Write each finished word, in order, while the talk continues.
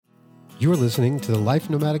You're listening to the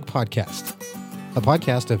Life Nomadic Podcast, a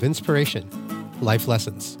podcast of inspiration, life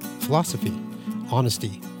lessons, philosophy,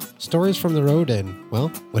 honesty, stories from the road, and, well,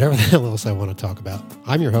 whatever the hell else I want to talk about.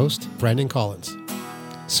 I'm your host, Brandon Collins.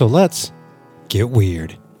 So let's get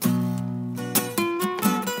weird.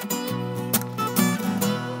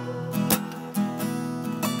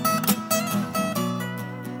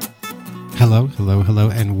 Hello,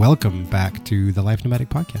 and welcome back to the Life Nomadic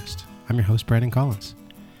Podcast. I'm your host, Brandon Collins.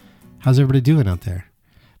 How's everybody doing out there?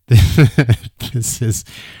 This is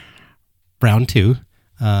round two.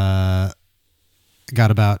 Got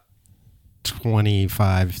about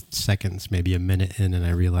 25 seconds, maybe a minute in, and I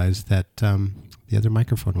realized that the other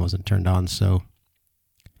microphone wasn't turned on, so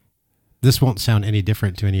this won't sound any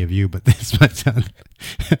different to any of you, but this might sound...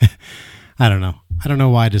 I don't know. I don't know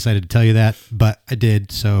why I decided to tell you that, but I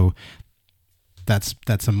did, so that's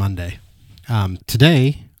a Monday.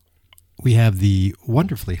 Today, we have the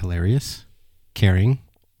wonderfully hilarious, caring,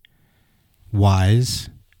 wise,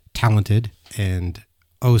 talented, and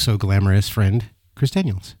oh so glamorous friend, Chris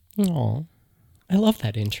Daniels. Aw, I love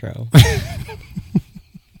that intro.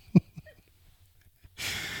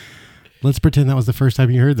 Let's pretend that was the first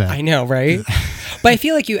time you heard that. I know, right? But I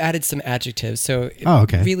feel like you added some adjectives, so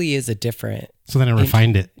it really is a different... So then I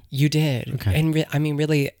refined it. You did. Okay. And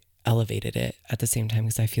really elevated it at the same time,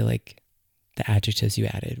 because I feel like the adjectives you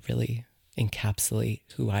added really encapsulate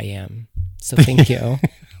who I am. So thank you.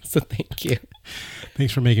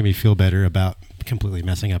 Thanks for making me feel better about completely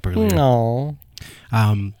messing up earlier. No.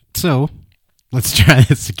 So let's try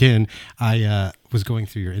this again. I was going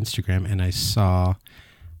through your Instagram and I saw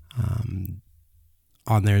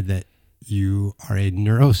on there that you are a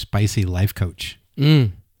neurospicy life coach.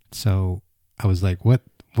 So I was like, what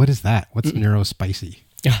is that? What's neurospicy?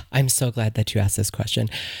 Yeah, I'm so glad that you asked this question.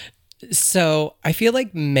 So I feel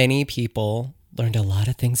like many people learned a lot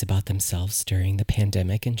of things about themselves during the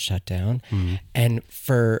pandemic and shutdown. And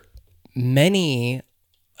for many,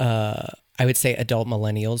 I would say adult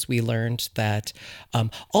millennials, we learned that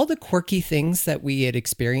all the quirky things that we had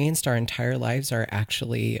experienced our entire lives are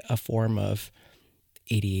actually a form of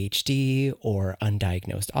ADHD or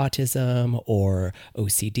undiagnosed autism or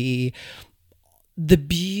OCD. The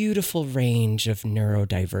beautiful range of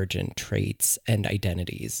neurodivergent traits and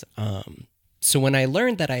identities. So when I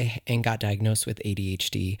learned that and got diagnosed with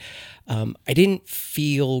ADHD, I didn't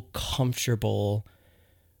feel comfortable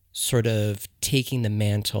sort of taking the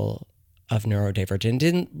mantle of neurodivergent. It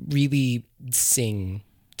didn't really sing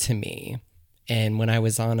to me. And when I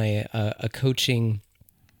was on a coaching,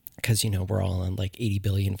 because, we're all on like 80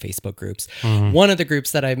 billion Facebook groups. One of the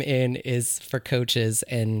groups that I'm in is for coaches,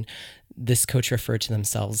 and this coach referred to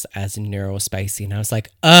themselves as neurospicy. And I was like,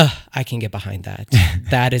 I can get behind that.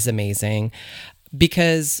 That is amazing.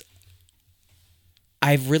 Because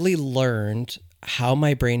I've really learned how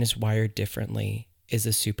my brain is wired differently is a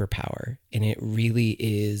superpower. And it really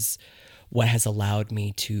is what has allowed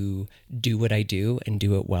me to do what I do and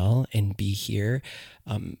do it well and be here.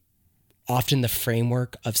 Often the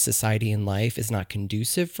framework of society and life is not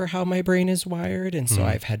conducive for how my brain is wired. And so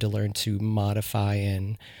I've had to learn to modify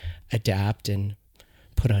and adapt and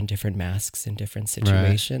put on different masks in different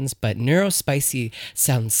situations. Right. But neurospicy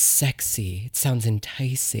sounds sexy. It sounds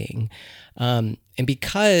enticing. And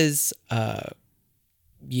because,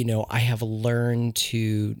 I have learned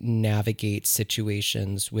to navigate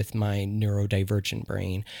situations with my neurodivergent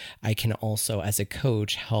brain, I can also, as a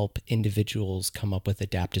coach, help individuals come up with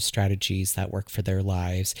adaptive strategies that work for their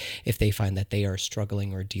lives if they find that they are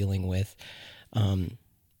struggling or dealing with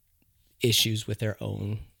issues with their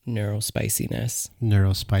own neurospiciness.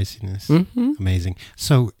 Amazing.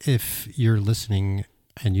 So if you're listening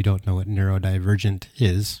and you don't know what neurodivergent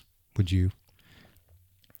is, would you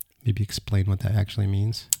maybe explain what that actually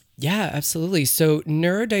means? Yeah, absolutely. So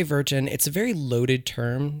neurodivergent, it's a very loaded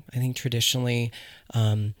term. I think traditionally,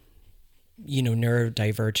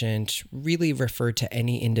 neurodivergent really referred to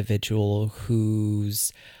any individual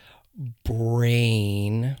whose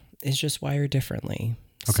brain is just wired differently.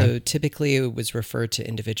 Okay. So typically it was referred to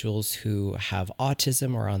individuals who have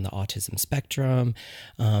autism or on the autism spectrum,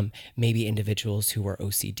 maybe individuals who were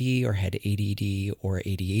OCD or had ADD or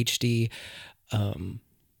ADHD.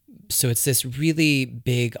 So it's this really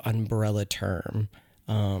big umbrella term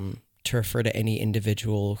to refer to any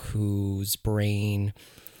individual whose brain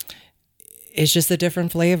is just a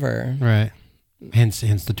different flavor. Right. Hence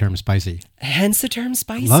the term spicy.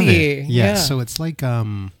 Love it. Yeah. So it's like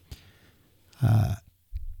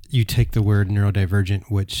you take the word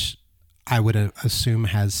neurodivergent, which I would assume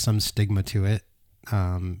has some stigma to it.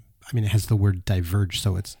 It has the word diverge,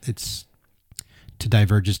 so it's to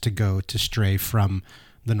diverge is to go to stray from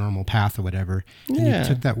the normal path or whatever. And Yeah. you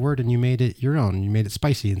took that word and you made it your own. You made it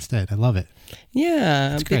spicy instead. I love it.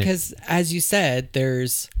 Yeah, It's great. because as you said,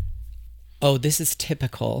 there's, oh, this is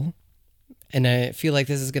typical. And I feel like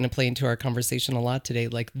this is going to play into our conversation a lot today.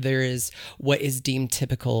 Like there is what is deemed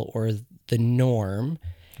typical or the norm.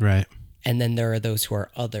 Right. And then there are those who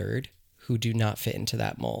are othered who do not fit into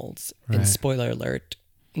that mold. Right. And spoiler alert,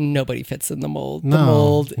 nobody fits in the mold. No. The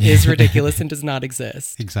mold is ridiculous and does not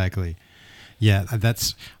exist. Exactly. Yeah,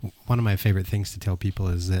 that's one of my favorite things to tell people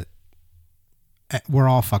is that we're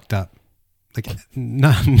all fucked up. Like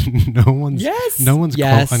no one's Yes.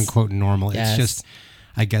 quote unquote normal. Yes. It's just,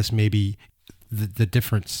 I guess maybe the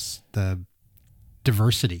difference, the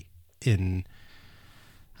diversity in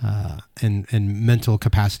mental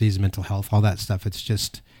capacities, mental health, all that stuff. It's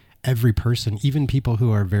just every person, even people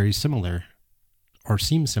who are very similar or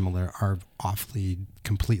seem similar, are awfully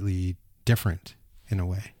completely different in a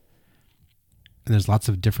way. And there's lots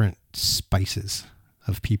of different spices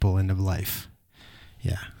of people and of life.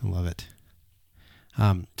 Yeah, I love it.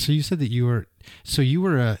 So you said that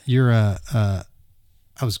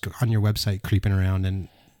I was on your website creeping around, and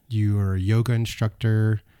you were a yoga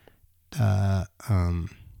instructor. What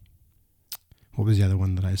was the other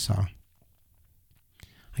one that I saw?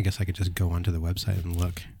 I guess I could just go onto the website and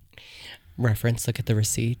look. Reference, look at the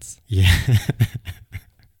receipts. Yeah.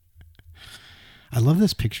 I love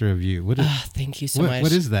this picture of you. What is, thank you so much.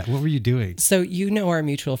 What is that? What were you doing? So you know our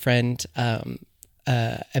mutual friend,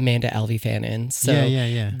 Amanda Alvey Fannin. So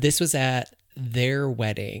Yeah. this was at their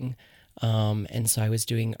wedding. And so I was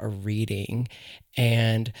doing a reading,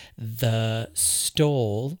 and the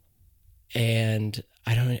stole, and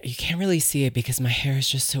you can't really see it because my hair is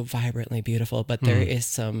just so vibrantly beautiful, but there is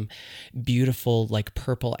some beautiful like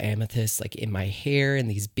purple amethyst like in my hair and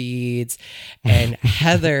these beads. And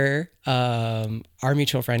Heather, our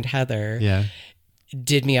mutual friend Heather, Yeah.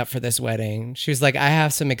 did me up for this wedding. She was like, I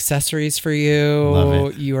have some accessories for you.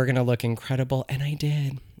 Love it. You are going to look incredible. And I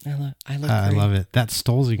did. I look I great. love it. That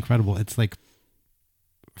stole's incredible. It's like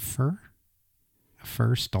fur? A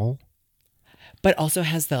fur stole? But also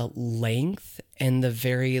has the length and the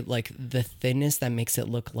very like the thinness that makes it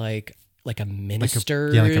look like a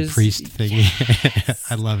minister's. Like a priest thing. Yes.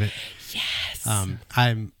 I love it. Yes.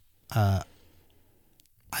 I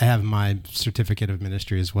have my certificate of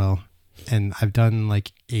ministry as well, and I've done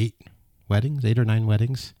like 8 or 9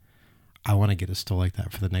 weddings. I want to get a stole like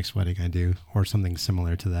that for the next wedding I do, or something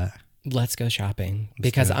similar to that. Let's go shopping. Let's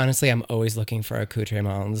Because do it. honestly, I'm always looking for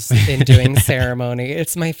accoutrements in doing ceremony.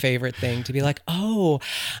 It's my favorite thing to be like, oh,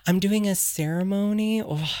 I'm doing a ceremony.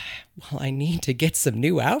 Oh, well, I need to get some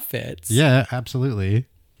new outfits. Yeah, absolutely.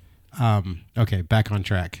 Okay, back on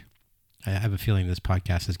track. I have a feeling this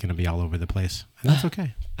podcast is going to be all over the place, and that's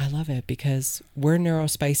okay. I love it because we're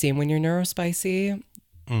neurospicy. And when you're neurospicy,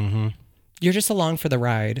 Mm-hmm. you're just along for the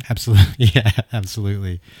ride. Absolutely. Yeah,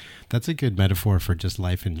 absolutely. That's a good metaphor for just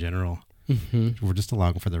life in general. Mm-hmm. We're just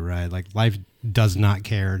along for the ride. Like life does not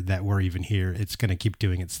care that we're even here. It's going to keep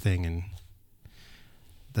doing its thing. And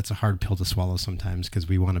that's a hard pill to swallow sometimes because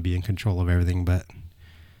we want to be in control of everything. But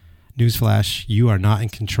newsflash, you are not in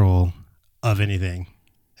control of anything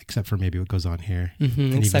except for maybe what goes on here. Mm-hmm.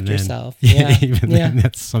 And Except even then- yourself. Yeah. Even Yeah. then,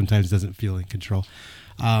 that sometimes doesn't feel in control.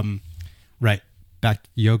 Right. Back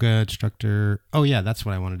yoga instructor. Oh yeah, that's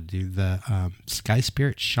what I wanted to do. The Sky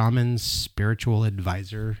Spirit Shaman Spiritual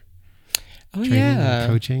Advisor Oh, training yeah.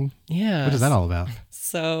 and coaching. Yeah. What is that all about?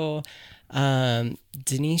 So,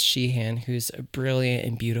 Denise Sheehan, who's a brilliant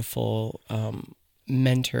and beautiful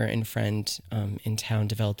mentor and friend in town,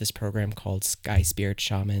 developed this program called Sky Spirit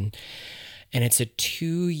Shaman. And it's a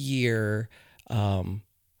 2-year, how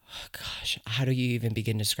do you even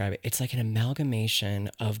begin to describe it? It's like an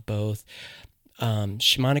amalgamation of both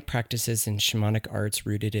shamanic practices and shamanic arts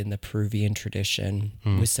rooted in the Peruvian tradition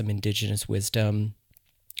with some indigenous wisdom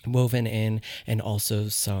woven in, and also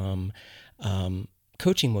some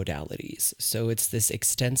coaching modalities. So it's this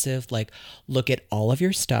extensive, like, look at all of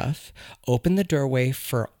your stuff, open the doorway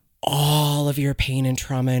for all of your pain and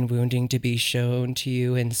trauma and wounding to be shown to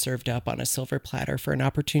you and served up on a silver platter for an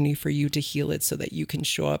opportunity for you to heal it so that you can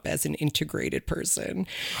show up as an integrated person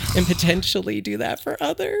and potentially do that for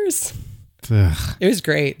others. Ugh. It was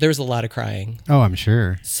great. There was a lot of crying. Oh, I'm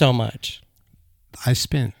sure. So much. I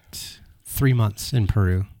spent 3 months in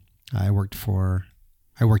Peru. I worked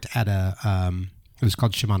at it was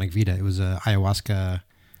called Shamanic Vida. It was a ayahuasca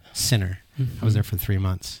center. I was there for 3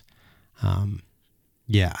 months.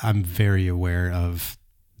 Yeah, I'm very aware of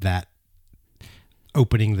that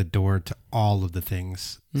opening the door to all of the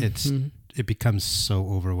things. It becomes so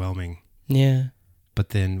overwhelming. Yeah. But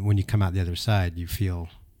then when you come out the other side, you feel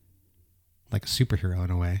like a superhero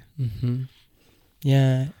in a way. Mm-hmm.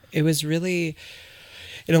 Yeah, it was really,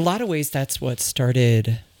 in a lot of ways, that's what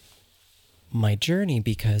started my journey,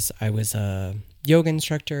 because I was a yoga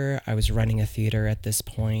instructor. I was running a theater at this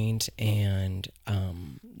point, and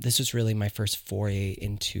this was really my first foray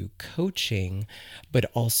into coaching, but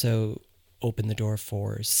also opened the door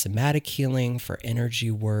for somatic healing, for energy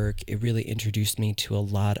work. It really introduced me to a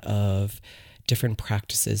lot of different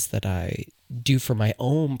practices that I do for my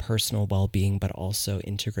own personal well-being, but also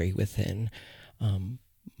integrate within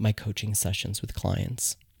my coaching sessions with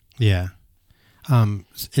clients. Yeah. And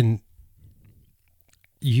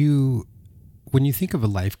when you think of a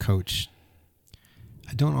life coach,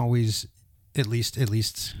 I don't always, at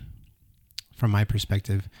least from my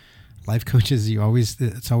perspective, life coaches, it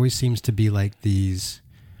always seems to be like these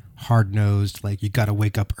hard-nosed, like you got to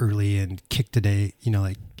wake up early and kick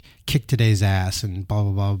today's ass and blah,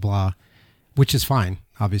 blah, blah, blah, which is fine,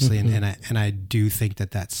 obviously. Mm-hmm. And I do think that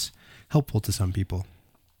that's helpful to some people.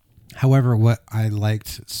 However, what I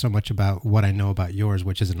liked so much about what I know about yours,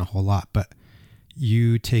 which isn't a whole lot, but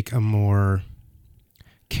you take a more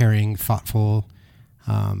caring, thoughtful,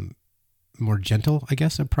 more gentle, I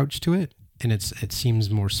guess, approach to it. And it seems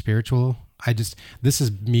more spiritual. This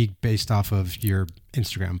is me based off of your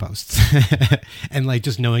Instagram posts and like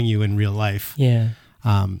just knowing you in real life. Yeah.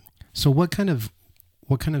 So what kind of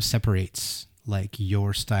separates like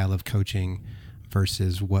your style of coaching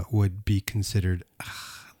versus what would be considered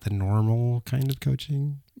the normal kind of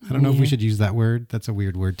coaching? I don't know if we should use that word. That's a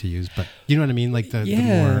weird word to use, but you know what I mean? Like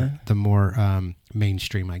the more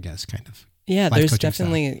mainstream, I guess, kind of. Yeah, there's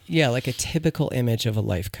definitely, like a typical image of a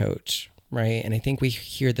life coach, right? And I think we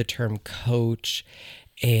hear the term coach,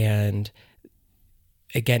 and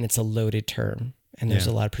again, it's a loaded term. And there's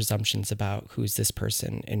a lot of presumptions about who's this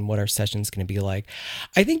person and what our session's going to be like.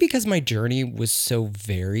 I think because my journey was so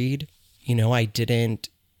varied, I didn't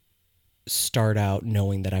start out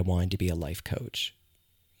knowing that I wanted to be a life coach.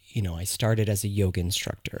 I started as a yoga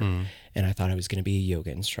instructor and I thought I was going to be a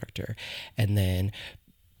yoga instructor. And then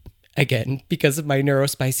again, because of my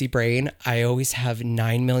neurospicy brain, I always have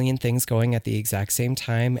 9 million things going at the exact same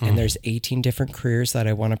time. And there's 18 different careers that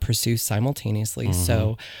I want to pursue simultaneously. Mm-hmm.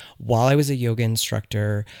 So while I was a yoga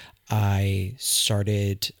instructor, I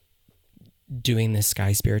started doing this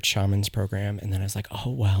Sky Spirit Shamans program. And then I was like,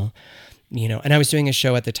 oh, well, and I was doing a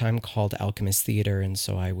show at the time called Alchemist Theater. And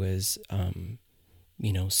so I was,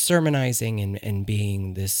 sermonizing and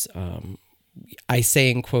being this, I say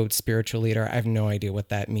in quotes, spiritual leader. I have no idea what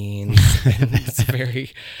that means. It's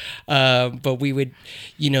very, but we would,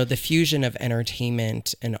 the fusion of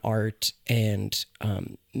entertainment and art and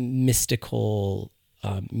mystical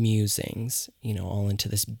musings, all into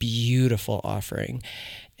this beautiful offering.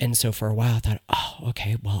 And so for a while I thought, oh,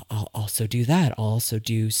 okay, well, I'll also do that. I'll also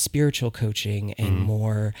do spiritual coaching and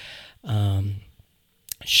more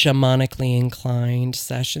shamanically inclined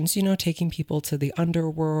sessions, taking people to the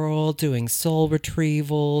underworld, doing soul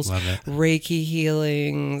retrievals, Reiki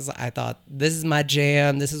healings. I thought, this is my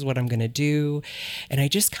jam. This is what I'm going to do. And I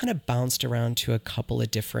just kind of bounced around to a couple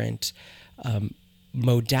of different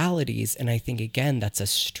modalities. And I think, again, that's a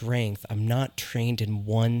strength. I'm not trained in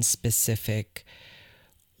one specific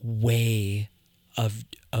way of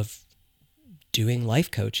doing life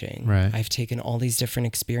coaching. Right. I've taken all these different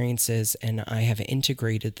experiences and I have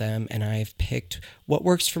integrated them, and I've picked what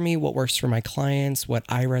works for me, what works for my clients, what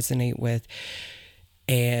I resonate with,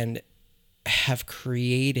 and have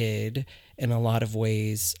created in a lot of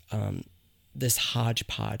ways this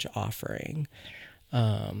hodgepodge offering.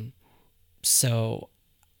 So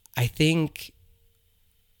I think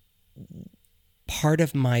part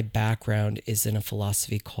of my background is in a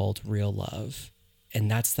philosophy called real love. And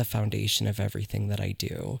that's the foundation of everything that I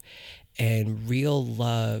do. And real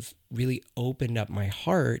love really opened up my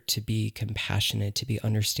heart to be compassionate, to be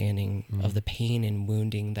understanding of the pain and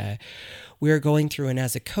wounding that we're going through. And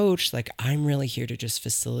as a coach, like, I'm really here to just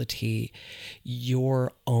facilitate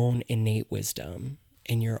your own innate wisdom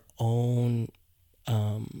and your own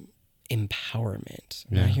empowerment.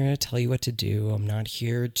 I'm not here to tell you what to do. I'm not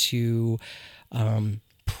here to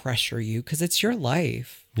pressure you, because it's your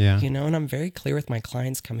life. And I'm very clear with my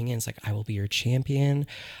clients coming in. It's like, I will be your champion.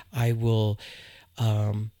 I will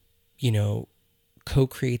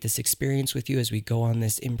co-create this experience with you as we go on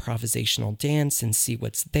this improvisational dance and see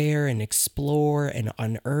what's there and explore and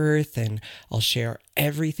unearth, and I'll share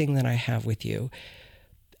everything that I have with you.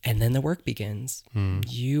 And then the work begins.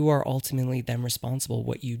 You are ultimately then responsible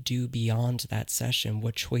what you do beyond that session.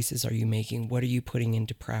 What choices are you making? What are you putting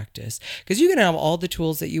into practice? Because you can have all the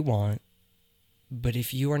tools that you want, But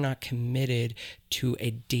if you are not committed to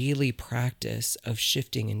a daily practice of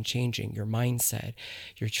shifting and changing your mindset,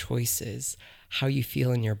 your choices, how you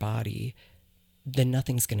feel in your body, then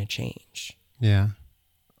nothing's going to change. Yeah.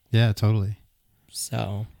 Yeah, totally.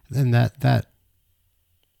 So, And that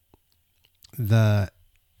the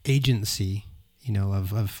agency,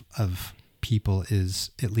 of people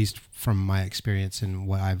is, at least from my experience and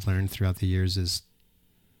what I've learned throughout the years, is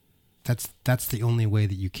that's the only way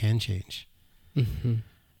that you can change. mm-hmm.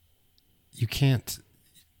 You can't,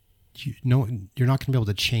 you're not going to be able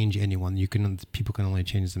to change anyone. People can only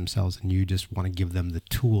change themselves, and you just want to give them the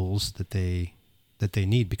tools that they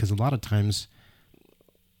need, because a lot of times,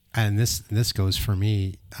 and this goes for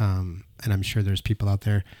me, and I'm sure there's people out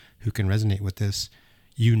there who can resonate with this.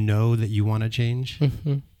 You know that you want to change.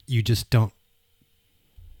 Mm-hmm. You just don't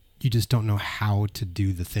know how to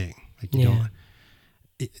do the thing. Like you don't.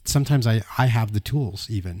 Sometimes I have the tools,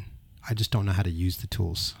 even I just don't know how to use the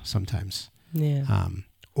tools sometimes. Yeah.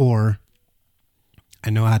 Or I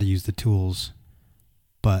know how to use the tools,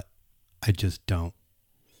 but I just don't.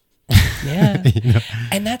 Yeah.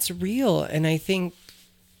 And that's real. And I think,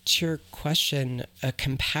 to your question, a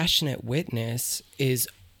compassionate witness is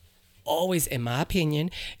always, in my opinion,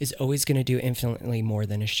 is always going to do infinitely more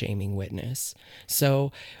than a shaming witness.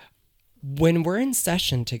 So when we're in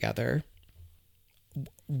session together,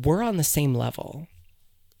 we're on the same level.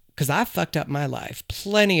 Because I've fucked up my life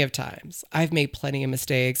plenty of times. I've made plenty of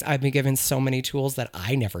mistakes. I've been given so many tools that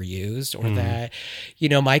I never used, or that,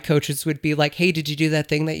 my coaches would be like, hey, did you do that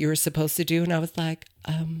thing that you were supposed to do? And I was like,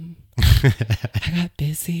 I got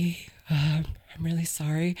busy. I'm really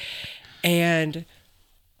sorry. And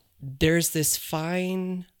there's this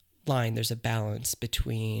fine line. There's a balance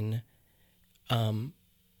between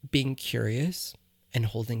being curious and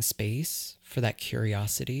holding space for that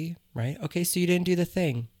curiosity, right? Okay, so you didn't do the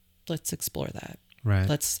thing. Let's explore that. Right.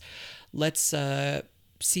 Let's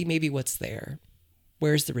see maybe what's there.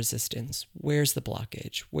 Where's the resistance? Where's the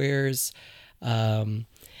blockage? Where's,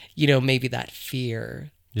 maybe that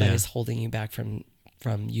fear that is holding you back from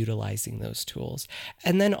utilizing those tools.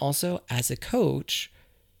 And then also, as a coach,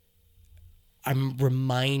 I'm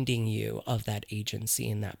reminding you of that agency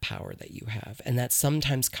and that power that you have. And that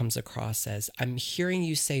sometimes comes across as, I'm hearing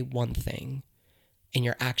you say one thing and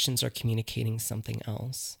your actions are communicating something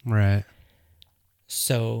else. Right.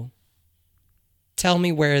 So tell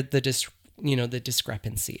me where the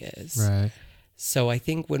discrepancy is. Right. So I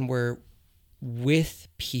think when we're with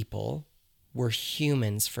people, we're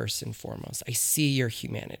humans first and foremost. I see your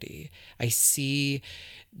humanity. I see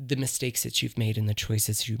the mistakes that you've made and the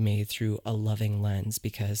choices you've made through a loving lens,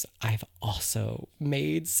 because I've also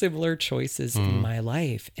made similar choices in my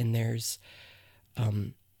life. And there's,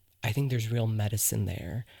 I think there's real medicine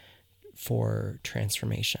there for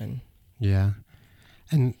transformation. Yeah.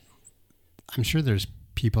 And I'm sure there's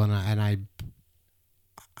people, and I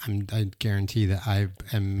guarantee that I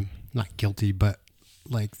am not guilty, but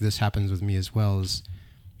like this happens with me as well, is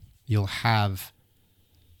you have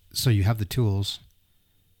the tools,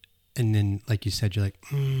 and then like you said, you're like,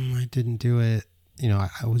 I didn't do it.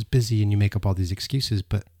 I was busy, and you make up all these excuses,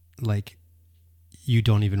 but like you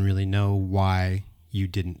don't even really know why you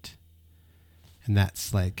didn't. And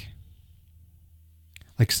that's like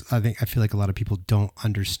I feel like a lot of people don't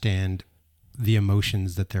understand the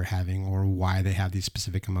emotions that they're having, or why they have these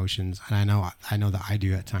specific emotions. And I know that I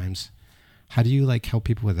do at times. How do you help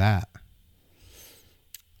people with that?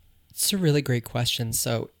 It's a really great question.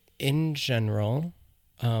 So in general,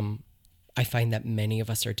 I find that many of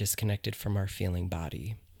us are disconnected from our feeling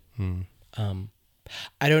body.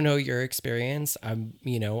 I don't know your experience. I'm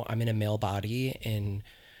in a male body, and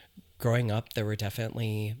growing up, there were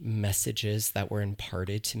definitely messages that were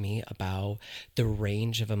imparted to me about the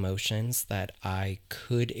range of emotions that I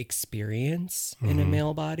could experience in a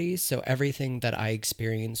male body. So everything that I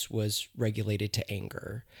experienced was regulated to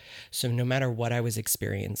anger. So no matter what I was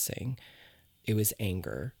experiencing, it was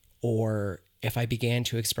anger. Or if I began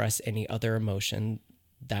to express any other emotion,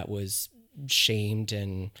 that was shamed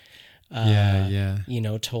and,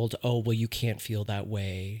 told, oh, well, you can't feel that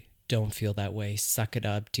way. Don't feel that way. Suck it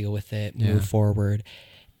up, deal with it, move forward.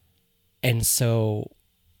 And so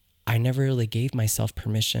I never really gave myself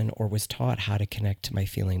permission or was taught how to connect to my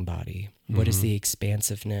feeling body. What is the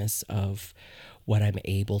expansiveness of what I'm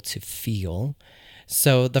able to feel?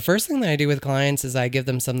 So the first thing that I do with clients is I give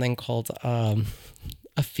them something called a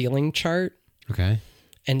feeling chart. Okay.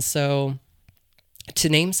 And so to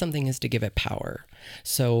name something is to give it power.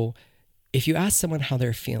 So if you ask someone how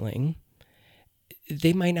they're feeling,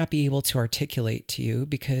 they might not be able to articulate to you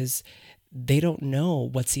because they don't know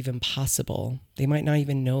what's even possible. They might not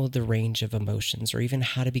even know the range of emotions or even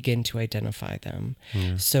how to begin to identify them.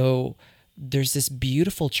 Yeah. So there's this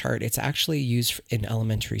beautiful chart. It's actually used in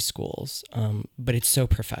elementary schools, but it's so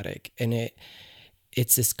prophetic. And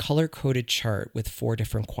it's this color-coded chart with 4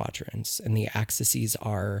 different quadrants. And the axes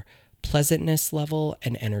are pleasantness level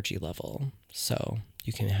and energy level. So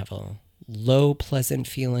you can have a low pleasant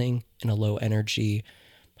feeling and a low energy,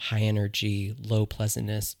 high energy, low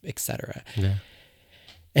pleasantness, etc. Yeah.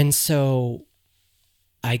 And so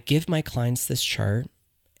I give my clients this chart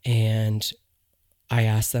and I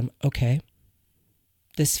ask them, okay,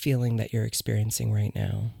 this feeling that you're experiencing right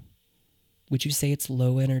now, would you say it's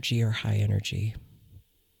low energy or high energy?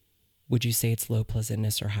 Would you say it's low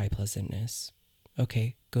pleasantness or high pleasantness?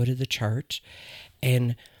 Okay, go to the chart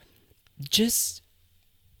and just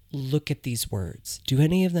look at these words. Do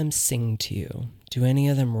any of them sing to you? Do any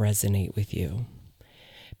of them resonate with you?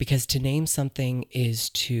 Because to name something is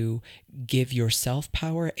to give yourself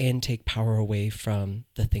power and take power away from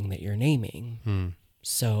the thing that you're naming.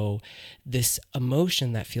 So this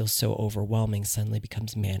emotion that feels so overwhelming suddenly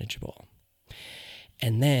becomes manageable.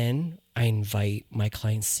 And then I invite my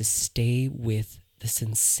clients to stay with the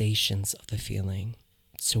sensations of the feeling.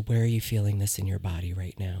 So where are you feeling this in your body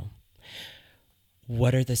right now?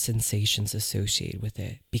 What are the sensations associated with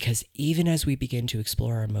it? Because even as we begin to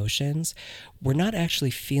explore our emotions, we're not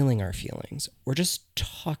actually feeling our feelings. We're just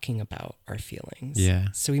talking about our feelings. Yeah.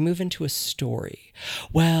 So we move into a story.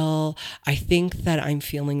 Well, I think that I'm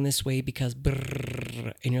feeling this way because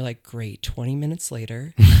brrr, and you're like, great. 20 minutes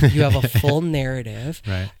later, you have a full narrative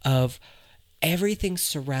Right. of everything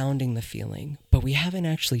surrounding the feeling, but we haven't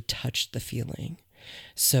actually touched the feeling.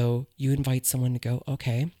 So you invite someone to go,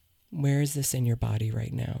 okay, where is this in your body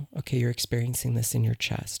right now? Okay, you're experiencing this in your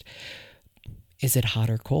chest. Is it hot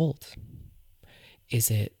or cold? Is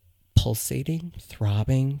it pulsating,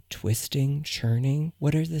 throbbing, twisting, churning?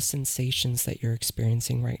 What are the sensations that you're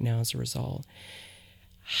experiencing right now as a result?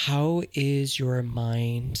 How is your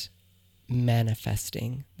mind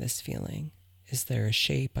manifesting this feeling? Is there a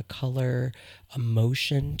shape, a color, a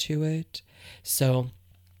motion to it? So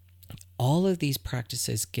all of these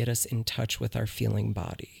practices get us in touch with our feeling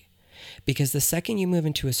body. Because the second you move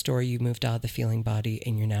into a story, you moved out of the feeling body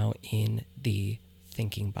and you're now in the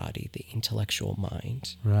thinking body, the intellectual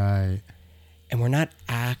mind. Right. And we're not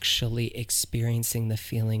actually experiencing the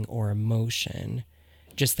feeling or emotion,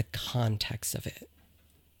 just the context of it.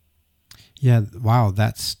 Yeah. Wow.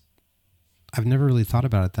 I've never really thought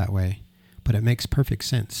about it that way, but it makes perfect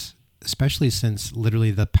sense, especially since literally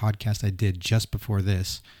the podcast I did just before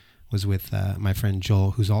this was with my friend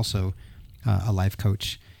Joel, who's also a life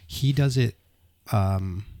coach. He does it.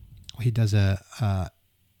 He does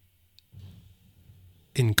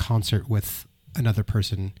in concert with another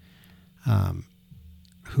person,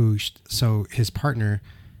 so his partner,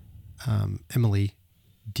 Emily,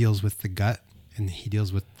 deals with the gut, and he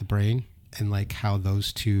deals with the brain, and like how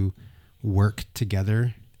those two work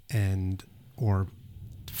together, or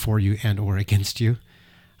for you and or against you.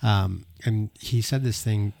 And he said this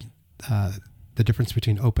thing. The difference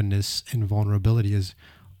between openness and vulnerability is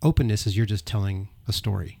openness is you're just telling a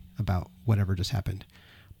story about whatever just happened.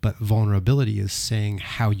 But vulnerability is saying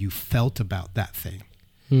how you felt about that thing.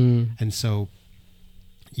 And so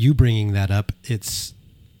you bringing that up, it's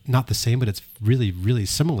not the same, but it's really, really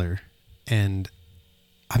similar. And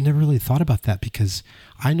I've never really thought about that because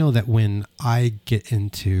I know that when I get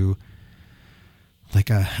into like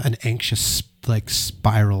an anxious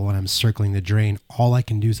spiral when I'm circling the drain, all I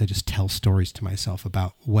can do is I just tell stories to myself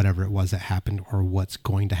about whatever it was that happened or what's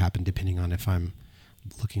going to happen, depending on if I'm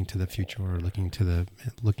looking to the future or looking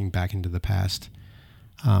back into the past.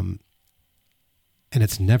 And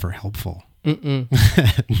it's never helpful. Never.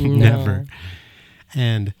 No.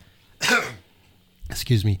 And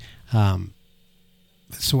excuse me.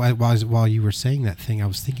 So while you were saying that thing, I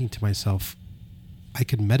was thinking to myself, I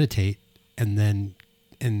could meditate and then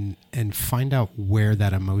and find out where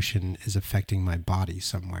that emotion is affecting my body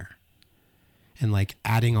somewhere. And like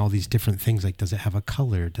adding all these different things, like, does it have a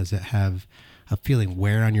color? Does it have a feeling?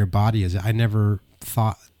 Where on your body is it? I never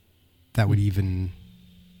thought that I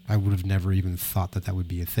would have never even thought that would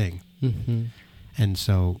be a thing. Mm-hmm. And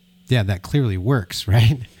so, yeah, that clearly works,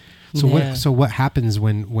 right? So what happens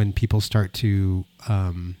when people start to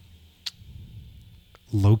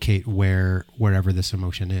locate wherever this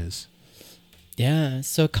emotion is? Yeah.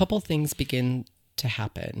 So a couple things begin to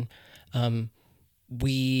happen.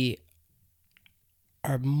 We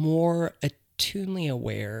are more attunely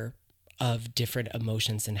aware of different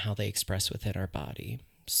emotions and how they express within our body.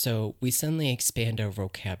 So we suddenly expand our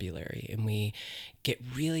vocabulary and we get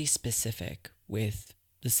really specific with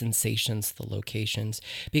the sensations, the locations,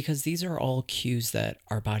 because these are all cues that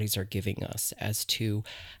our bodies are giving us as to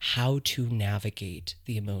how to navigate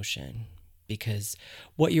the emotion. Because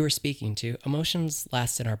what you were speaking to, emotions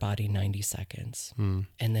last in our body 90 seconds.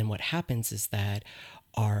 And then what happens is that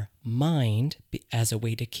our mind, as a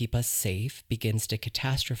way to keep us safe, begins to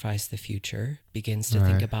catastrophize the future, begins to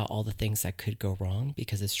think about all the things that could go wrong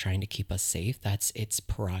because it's trying to keep us safe. That's its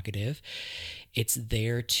prerogative. It's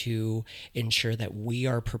there to ensure that we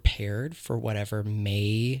are prepared for whatever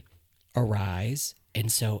may arise.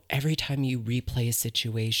 And so every time you replay a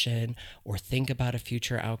situation or think about a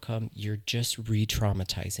future outcome, you're just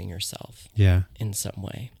re-traumatizing yourself in some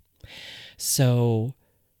way. So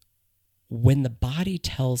when the body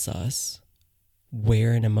tells us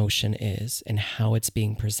where an emotion is and how it's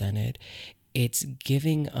being presented, it's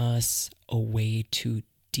giving us a way to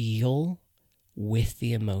deal with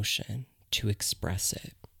the emotion, to express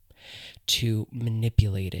it, to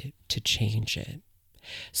manipulate it, to change it.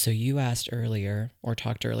 So you asked earlier or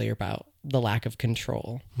talked earlier about the lack of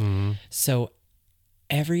control. So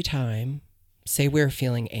every time, say we're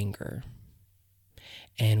feeling anger,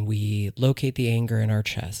 and we locate the anger in our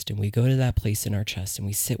chest and we go to that place in our chest and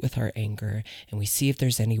we sit with our anger and we see if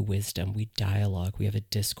there's any wisdom. We dialogue, we have a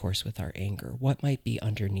discourse with our anger. What might be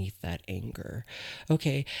underneath that anger?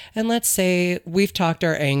 Okay, and let's say we've talked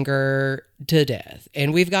our anger to death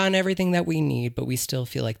and we've gotten everything that we need, but we still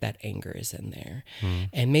feel like that anger is in there.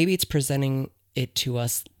 And maybe it's presenting it to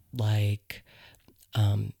us like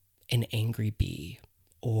an angry bee.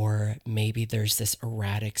 Or maybe there's this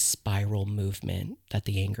erratic spiral movement that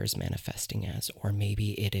the anger is manifesting as. Or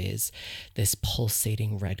maybe it is this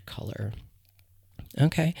pulsating red color.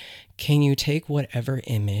 Okay, can you take whatever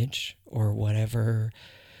image or whatever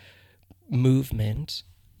movement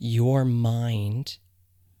your mind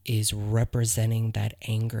is representing that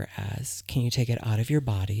anger as, can you take it out of your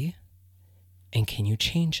body and can you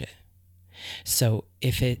change it? So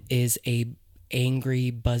if it is a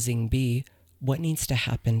angry buzzing bee, what needs to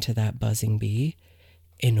happen to that buzzing bee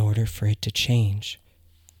in order for it to change?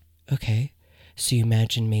 Okay, so you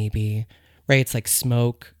imagine maybe, right, it's like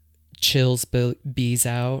smoke chills bees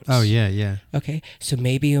out. Oh, yeah. Okay, so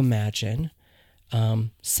maybe you imagine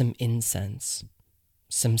some incense,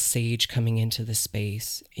 some sage coming into the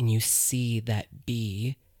space, and you see that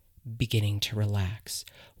bee beginning to relax.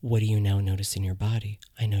 What do you now notice in your body?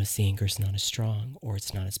 I notice the anger is not as strong, or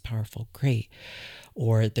it's not as powerful. Great.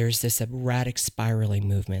 Or there's this erratic spiraling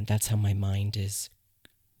movement. That's how my mind is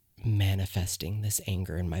manifesting this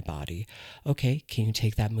anger in my body. Okay, can you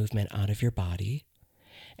take that movement out of your body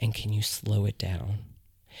and can you slow it down?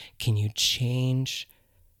 Can you change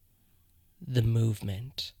the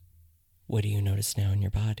movement? What do you notice now in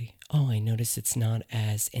your body? Oh, I notice it's not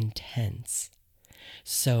as intense.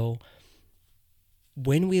 So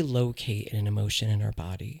when we locate an emotion in our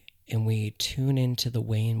body and we tune into the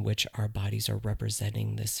way in which our bodies are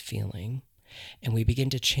representing this feeling, and we begin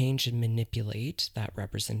to change and manipulate that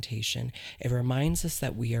representation, it reminds us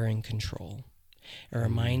that we are in control. It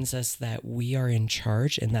reminds us that we are in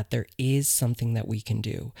charge and that there is something that we can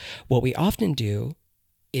do. What we often do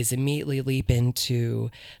is immediately leap into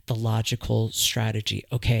the logical strategy.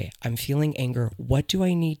 Okay, I'm feeling anger. What do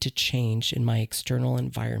I need to change in my external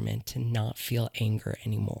environment to not feel anger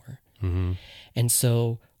anymore? And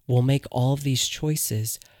so we'll make all of these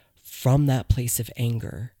choices from that place of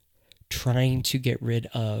anger, trying to get rid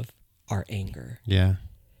of our anger. Yeah.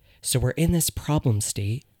 So we're in this problem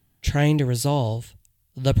state, trying to resolve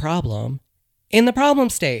the problem in the problem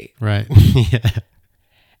state. Right. Yeah.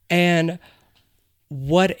 And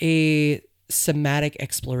what a somatic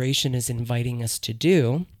exploration is inviting us to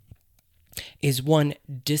do is, one,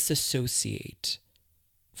 disassociate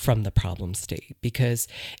from the problem state. Because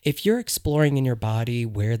if you're exploring in your body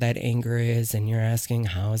where that anger is and you're asking,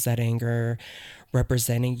 how is that anger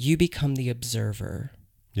representing, you become the observer.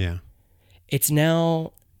 Yeah. It's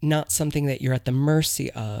now not something that you're at the mercy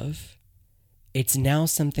of. It's now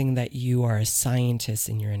something that you are a scientist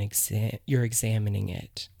and you're examining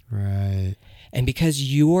it. Right. And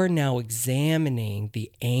because you're now examining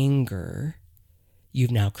the anger,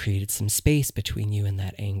 you've now created some space between you and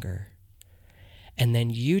that anger. And then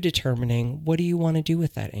you determining, what do you want to do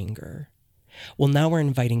with that anger? Well, now we're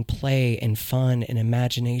inviting play and fun and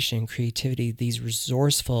imagination and creativity, these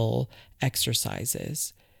resourceful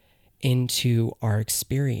exercises into our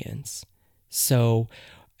experience. So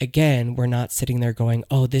again, we're not sitting there going,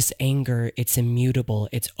 oh, this anger, it's immutable.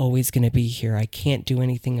 It's always going to be here. I can't do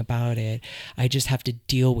anything about it. I just have to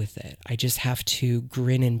deal with it. I just have to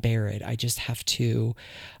grin and bear it. I just have to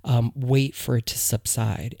wait for it to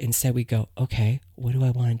subside. Instead, we go, okay, what do I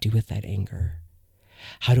want to do with that anger?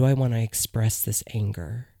 How do I want to express this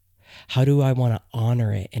anger? How do I want to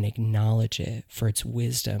honor it and acknowledge it for its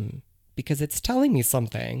wisdom? Because it's telling me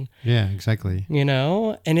something. Yeah, exactly. You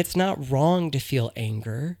know, and it's not wrong to feel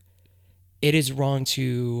anger. It is wrong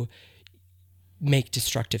to make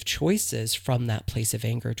destructive choices from that place of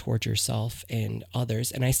anger towards yourself and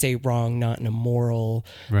others. And I say wrong, not in a moral,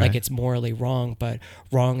 like it's morally wrong, but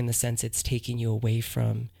wrong in the sense it's taking you away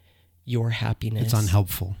from your happiness. It's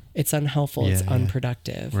unhelpful. It's unhelpful. It's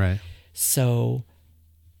unproductive. Right. So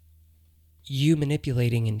you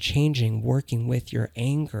manipulating and changing, working with your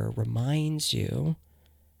anger reminds you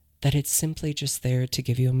that it's simply just there to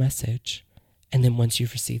give you a message. And then once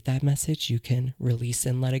you've received that message, you can release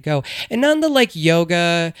and let it go. And not the like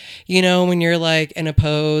yoga, you know, when you're like in a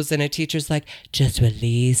pose and a teacher's like, just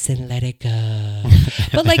release and let it go.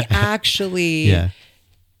 But like actually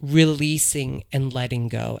releasing and letting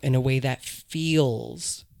go in a way that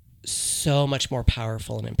feels so much more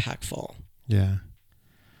powerful and impactful. Yeah.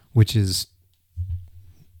 Which is,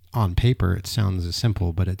 on paper, it sounds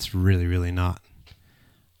simple, but it's really, really not.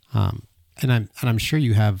 And I'm sure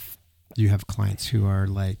you have clients who are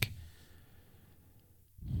like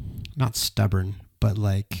not stubborn, but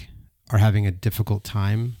like are having a difficult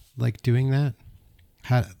time like doing that.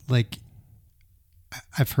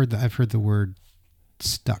 I've heard the word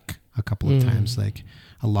stuck a couple of times. Like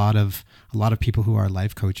a lot of people who are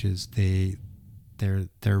life coaches,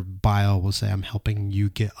 their bio will say, I'm helping you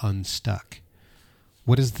get unstuck.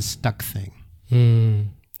 What is the stuck thing?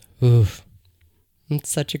 Oof. It's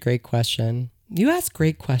such a great question. You ask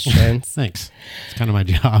great questions. Thanks. It's kind of my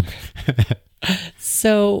job.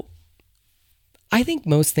 So I think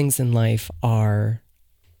most things in life are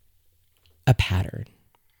a pattern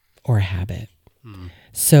or a habit.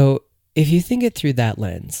 So if you think it through that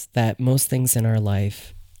lens, that most things in our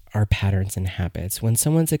life are patterns and habits, when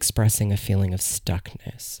someone's expressing a feeling of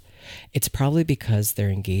stuckness, it's probably because they're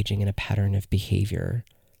engaging in a pattern of behavior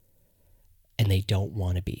and they don't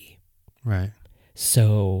want to be. Right.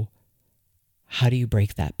 So how do you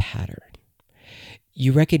break that pattern?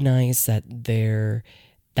 You recognize that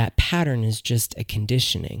that pattern is just a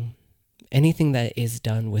conditioning. Anything that is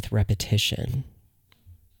done with repetition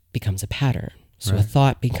becomes a pattern. So a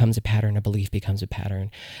thought becomes a pattern, a belief becomes a pattern,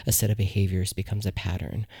 a set of behaviors becomes a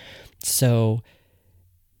pattern. So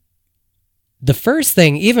the first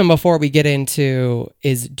thing, even before we get into,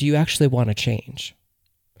 is do you actually want to change?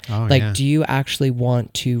 Do you actually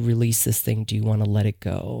want to release this thing? Do you want to let it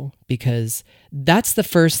go? Because that's the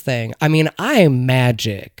first thing. I mean, I am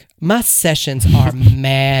magic. My sessions are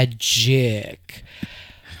magic.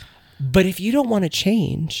 But if you don't want to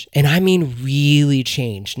change, and I mean really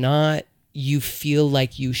change, not you feel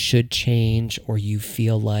like you should change or you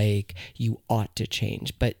feel like you ought to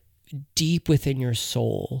change, but deep within your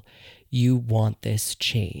soul, you want this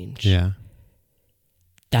change. Yeah.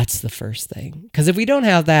 That's the first thing. Because if we don't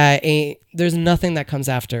have that, there's nothing that comes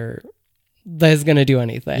after that is going to do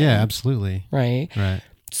anything. Yeah, absolutely. Right? Right.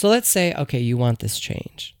 So let's say, okay, you want this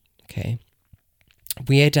change. Okay.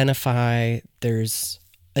 We identify there's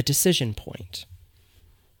a decision point,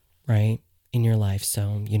 right, in your life.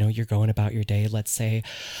 So, you know, you're going about your day. Let's say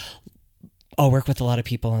I'll work with a lot of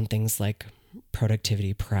people on things like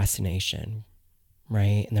productivity, procrastination,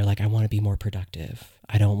 right? And they're like, I want to be more productive.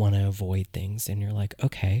 I don't want to avoid things. And you're like,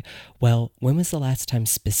 okay, well, when was the last time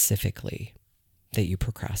specifically that you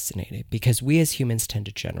procrastinated? Because we as humans tend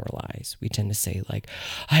to generalize. We tend to say like,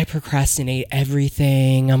 I procrastinate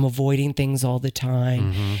everything. I'm avoiding things all the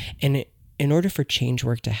time. Mm-hmm. And in order for change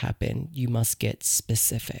work to happen, you must get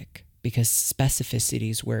specific, because specificity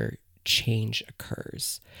is where change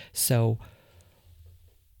occurs. So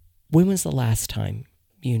when was the last time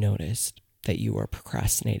you noticed that you were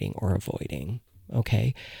procrastinating or avoiding?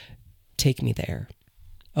 Okay, take me there.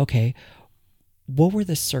 Okay, what were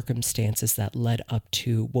the circumstances that led up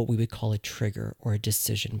to what we would call a trigger or a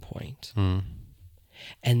decision point?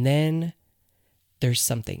 And then there's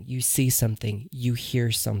something, you see something, you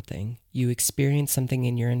hear something, you experience something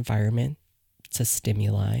in your environment. It's a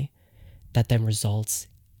stimuli that then results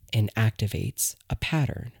and activates a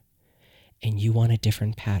pattern. And you want a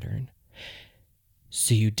different pattern.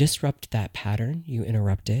 So you disrupt that pattern, you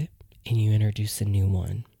interrupt it, and you introduce a new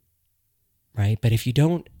one, right? But if you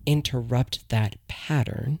don't interrupt that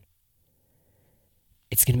pattern,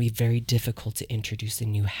 it's going to be very difficult to introduce a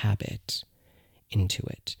new habit into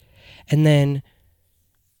it. And then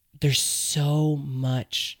there's so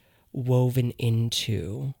much woven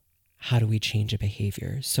into how do we change a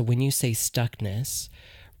behavior. So when you say stuckness,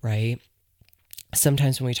 right?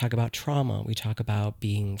 Sometimes when we talk about trauma, we talk about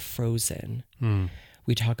being frozen.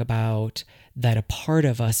 We talk about that a part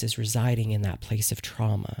of us is residing in that place of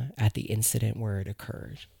trauma at the incident where it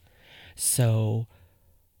occurred. So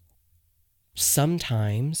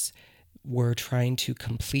sometimes we're trying to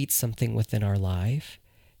complete something within our life,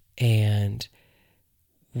 and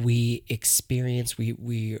we experience,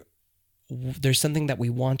 there's something that we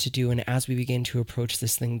want to do, and as we begin to approach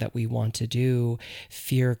this thing that we want to do,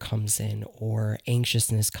 fear comes in, or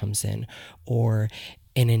anxiousness comes in, or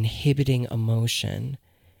an inhibiting emotion.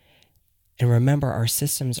 And remember, our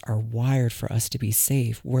systems are wired for us to be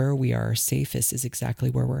safe. Where we are safest is exactly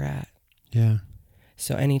where we're at. Yeah.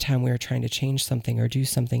 So anytime we're trying to change something or do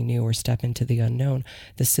something new or step into the unknown,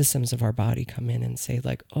 the systems of our body come in and say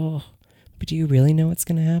like, oh, but do you really know what's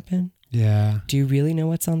going to happen? Yeah. Do you really know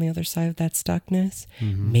what's on the other side of that stuckness?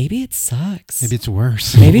 Maybe it sucks. Maybe it's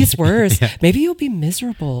worse. Maybe it's worse. Yeah. Maybe you'll be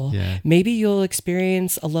miserable. Yeah. Maybe you'll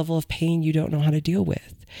experience a level of pain you don't know how to deal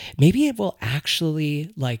with. Maybe it will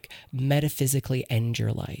actually like metaphysically end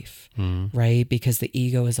your life, right? Because the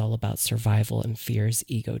ego is all about survival and fear is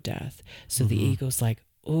ego death. So the ego's like,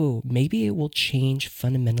 oh, maybe it will change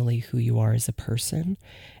fundamentally who you are as a person,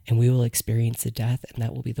 and we will experience a death, and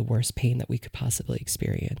that will be the worst pain that we could possibly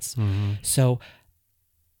experience. So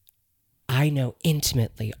I know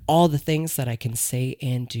intimately all the things that I can say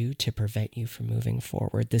and do to prevent you from moving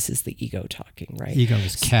forward. This is the ego talking, right? Ego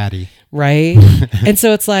is catty. Right? And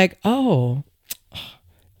so it's like, oh,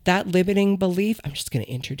 that limiting belief, I'm just going to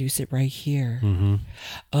introduce it right here.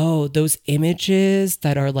 Oh, those images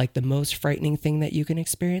that are like the most frightening thing that you can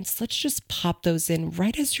experience, let's just pop those in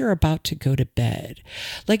right as you're about to go to bed.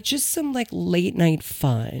 Like just some like late night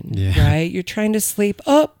fun, right? You're trying to sleep.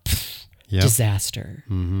 Oh, disaster.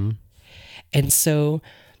 And so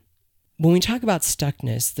when we talk about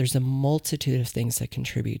stuckness, there's a multitude of things that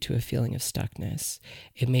contribute to a feeling of stuckness.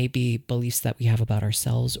 It may be beliefs that we have about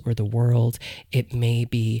ourselves or the world. It may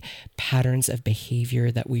be patterns of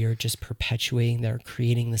behavior that we are just perpetuating that are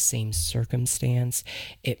creating the same circumstance.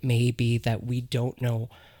 It may be that we don't know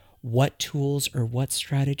what tools or what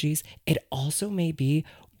strategies. It also may be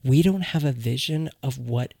we don't have a vision of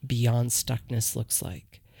what beyond stuckness looks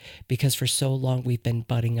like. Because for so long we've been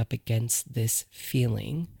butting up against this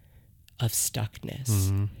feeling of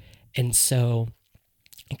stuckness. And so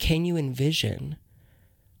can you envision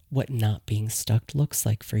what not being stuck looks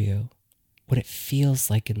like for you? What it feels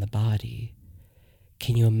like in the body?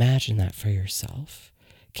 Can you imagine that for yourself?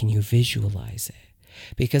 Can you visualize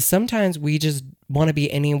it? Because sometimes we just want to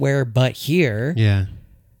be anywhere but here. Yeah.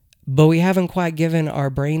 But we haven't quite given our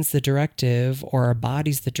brains the directive or our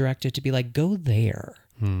bodies the directive to be like, go there.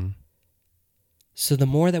 So the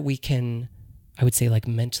more that we can, I would say, like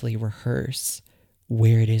mentally rehearse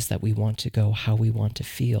where it is that we want to go, how we want to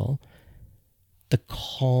feel, the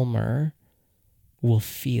calmer we'll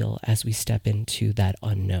feel as we step into that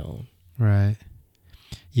unknown. Right.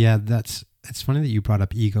 Yeah, it's funny that you brought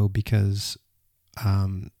up ego because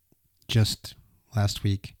just last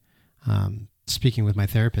week, speaking with my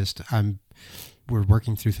therapist, we're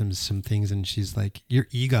working through some things, and she's like, your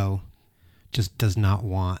ego just does not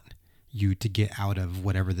want you to get out of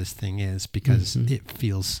whatever this thing is because it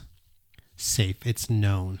feels safe. It's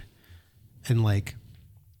known. And like,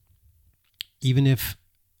 even if,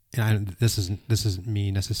 this isn't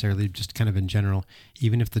me necessarily, just kind of in general,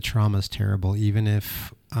 even if the trauma is terrible, even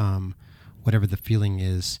if whatever the feeling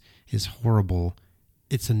is horrible,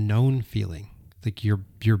 it's a known feeling. Like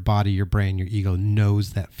your body, your brain, your ego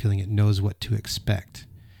knows that feeling. It knows what to expect.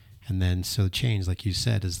 And then so change, like you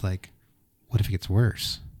said, is like, what if it gets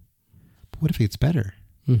worse? But what if it gets better?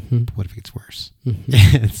 But what if it gets worse?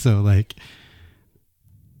 And so like,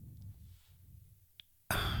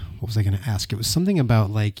 what was I going to ask? It was something about,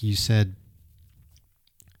 like you said,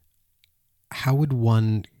 how would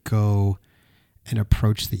one go and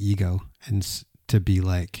approach the ego and to be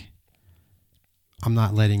like, I'm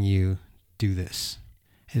not letting you do this.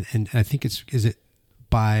 And I think is it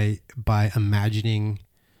by imagining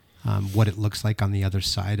what it looks like on the other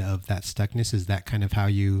side of that stuckness? Is that kind of how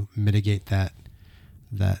you mitigate that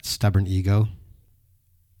stubborn ego?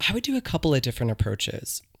 I would do a couple of different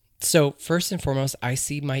approaches. So first and foremost, I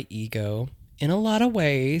see my ego in a lot of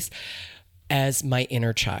ways as my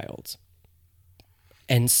inner child.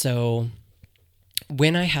 And so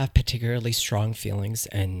when I have particularly strong feelings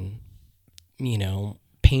and,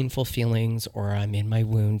 painful feelings, or I'm in my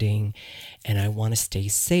wounding and I want to stay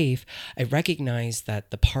safe, I recognize that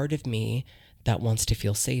the part of me that wants to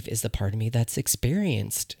feel safe is the part of me that's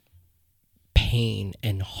experienced pain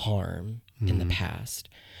and harm in the past.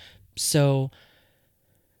 So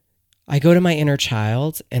I go to my inner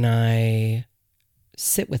child and I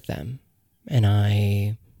sit with them and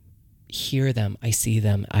I hear them, I see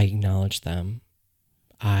them, I acknowledge them.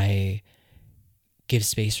 I give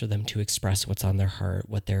space for them to express what's on their heart,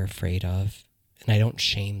 what they're afraid of. And I don't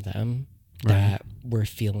shame them that we're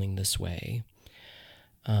feeling this way.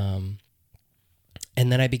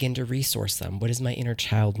 And then I begin to resource them. What does my inner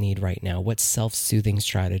child need right now? What self-soothing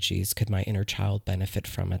strategies could my inner child benefit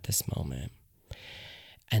from at this moment?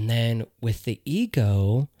 And then with the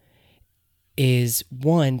ego is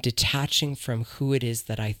one, detaching from who it is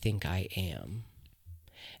that I think I am.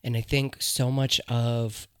 And I think so much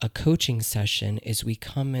of a coaching session is we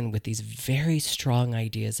come in with these very strong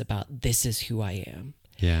ideas about this is who I am.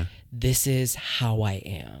 Yeah. This is how I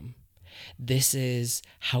am. This is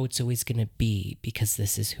how it's always going to be because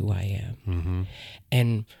this is who I am. Mm-hmm.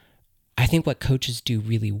 And I think what coaches do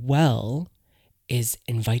really well is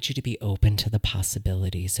invite you to be open to the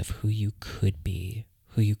possibilities of who you could be,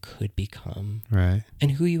 who you could become, right,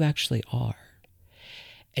 and who you actually are.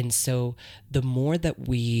 And so the more that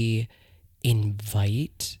we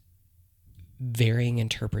invite varying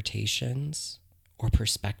interpretations or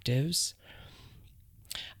perspectives,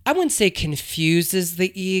 I wouldn't say confuses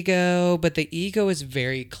the ego, but the ego is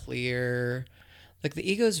very clear. Like the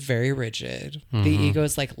ego is very rigid. Mm-hmm. The ego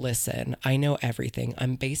is like, listen, I know everything.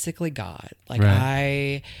 I'm basically God.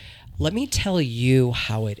 Like let me tell you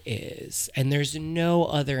how it is. And there's no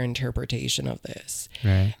other interpretation of this.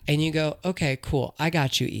 Right. And you go, okay, cool. I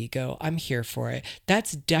got you, ego. I'm here for it.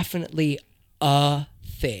 That's definitely a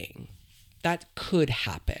thing that could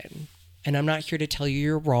happen. And I'm not here to tell you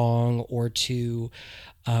you're wrong or to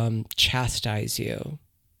chastise you.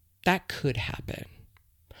 That could happen.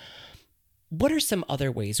 What are some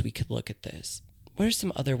other ways we could look at this? What are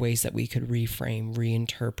some other ways that we could reframe,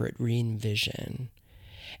 reinterpret, re-envision?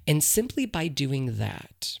 And simply by doing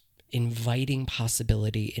that, inviting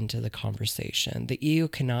possibility into the conversation, the ego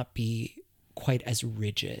cannot be quite as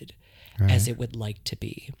rigid as it would like to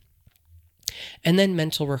be. And then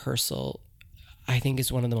mental rehearsal, I think,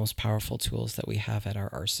 is one of the most powerful tools that we have at our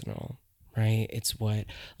arsenal, right? It's what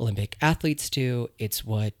Olympic athletes do. It's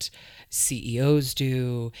what CEOs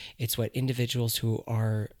do. It's what individuals who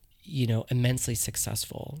are, immensely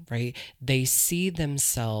successful, right? They see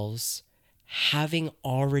themselves having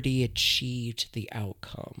already achieved the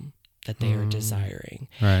outcome that they are desiring.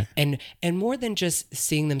 Right. And more than just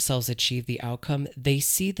seeing themselves achieve the outcome, they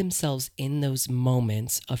see themselves in those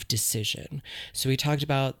moments of decision. So we talked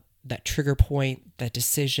about that trigger point, that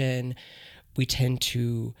decision. We tend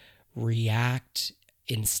to react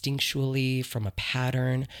instinctually from a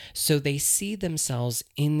pattern. So they see themselves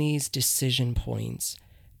in these decision points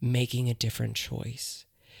making a different choice.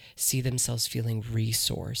 See themselves feeling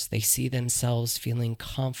resourced. They see themselves feeling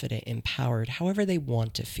confident, empowered, however they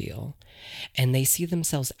want to feel. And they see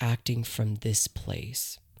themselves acting from this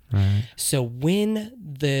place. Right. So when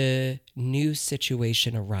the new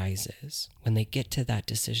situation arises, when they get to that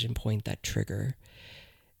decision point, that trigger,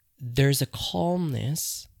 there's a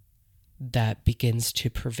calmness that begins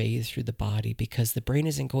to pervade through the body because the brain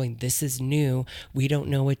isn't going, this is new, we don't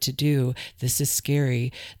know what to do, this is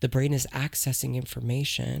scary. The brain is accessing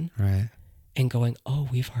information and going, oh,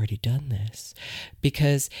 we've already done this.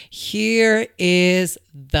 Because here is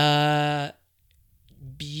the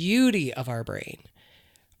beauty of our brain.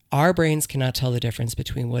 Our brains cannot tell the difference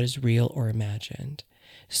between what is real or imagined.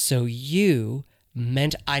 So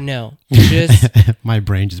I know, just my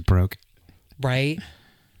brain just broke. Right?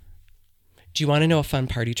 Do you want to know a fun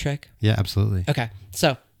party trick? Yeah, absolutely. Okay.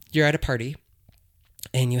 So you're at a party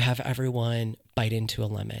and you have everyone bite into a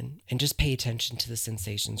lemon and just pay attention to the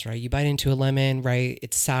sensations, right? You bite into a lemon, right?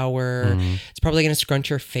 It's sour. It's probably going to scrunch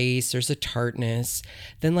your face. There's a tartness.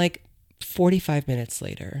 Then 45 minutes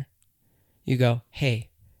later, you go, hey,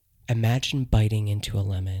 imagine biting into a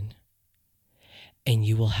lemon and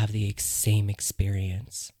you will have the same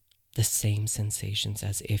experience, the same sensations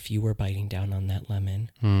as if you were biting down on that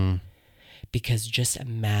lemon. Because just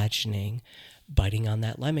imagining biting on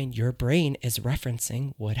that lemon, your brain is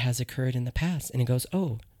referencing what has occurred in the past. And it goes,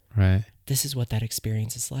 oh, this is what that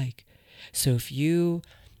experience is like. So if you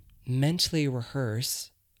mentally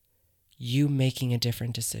rehearse you making a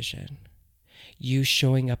different decision, you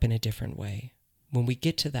showing up in a different way, when we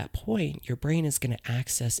get to that point, your brain is going to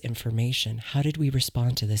access information. How did we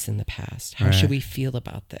respond to this in the past? How should we feel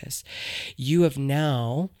about this? You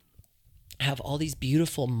have all these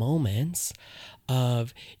beautiful moments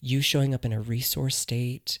of you showing up in a resource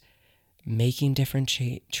state, making different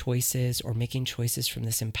choices or making choices from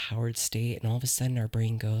this empowered state. And all of a sudden our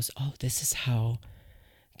brain goes, oh, this is how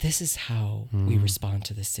we respond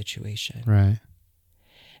to this situation. Right.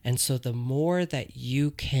 And so the more that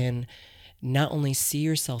you can not only see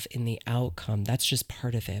yourself in the outcome, that's just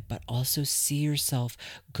part of it, but also see yourself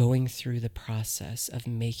going through the process of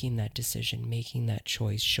making that decision, making that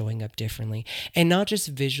choice, showing up differently, and not just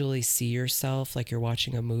visually see yourself like you're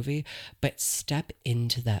watching a movie, but step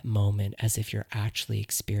into that moment as if you're actually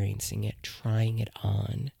experiencing it, trying it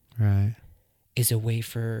on. Right. Is a way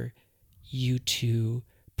for you to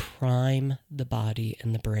prime the body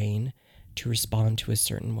and the brain to respond to a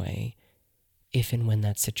certain way if and when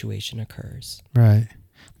that situation occurs. Right.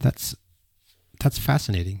 That's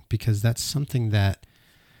fascinating, because that's something that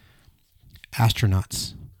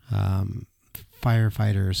astronauts,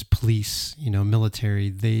 firefighters, police,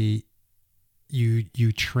 military,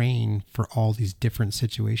 you train for all these different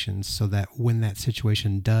situations so that when that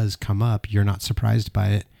situation does come up, you're not surprised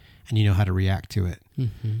by it and you know how to react to it.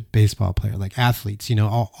 Mm-hmm. Baseball player, like athletes,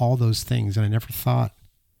 all those things. And I never thought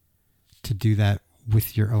to do that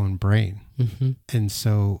with your own brain. Mm-hmm. And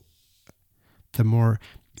so the more,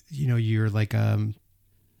 you're like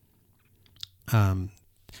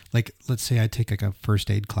let's say I take like a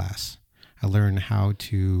first aid class. I learn how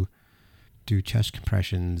to do chest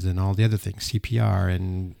compressions and all the other things,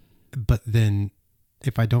 CPR. But then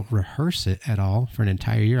if I don't rehearse it at all for an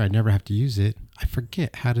entire year, I never have to use it. I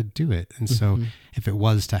forget how to do it. And so if it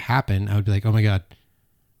was to happen, I would be like, oh my God,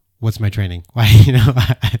 what's my training? Why,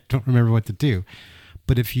 I don't remember what to do.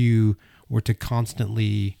 But if you were to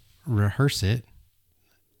constantly rehearse it,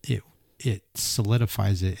 it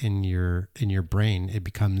solidifies it in your brain. It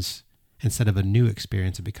becomes, instead of a new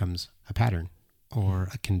experience, it becomes a pattern or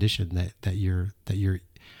a condition that you're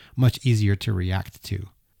much easier to react to.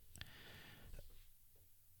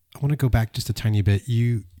 I want to go back just a tiny bit.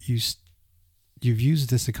 You've used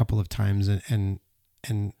this a couple of times, and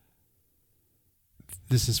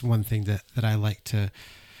this is one thing that I like to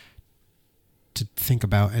think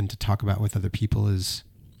about and to talk about with other people is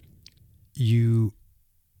you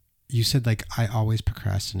said like, I always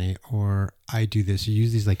procrastinate, or I do this. You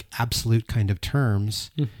use these like absolute kind of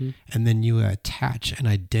terms, and then you attach an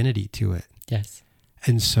identity to it. Yes.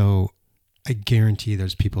 And so I guarantee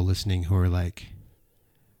there's people listening who are like,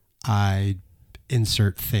 I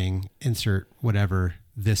insert whatever,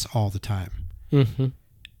 this all the time. Mm-hmm.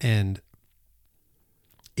 And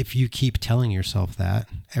if you keep telling yourself that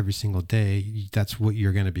every single day, that's what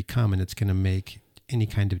you're going to become. And it's going to make any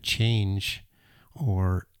kind of change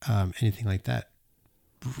or anything like that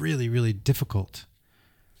really, really difficult.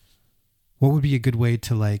 What would be a good way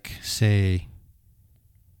to, like, say,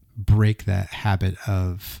 break that habit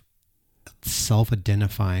of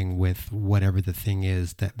self-identifying with whatever the thing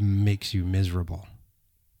is that makes you miserable?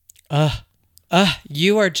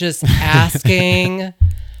 You are just asking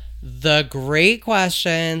the great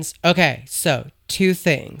questions. Okay, so 2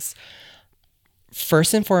 things.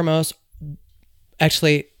 First and foremost,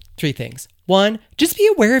 actually 3 things. 1, just be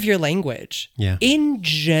aware of your language. Yeah. In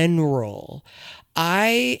general,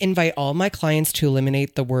 I invite all my clients to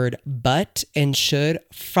eliminate the word but and should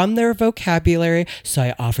from their vocabulary. So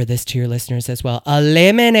I offer this to your listeners as well.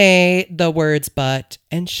 Eliminate the words but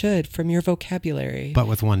and should from your vocabulary. But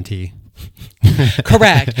with 1 T.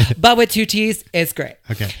 Correct. But with 2 T's, it's great.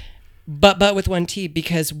 Okay. But with 1 T,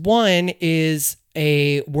 because 1 is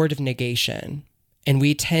a word of negation. And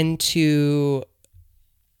we tend to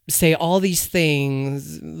say all these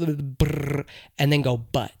things and then go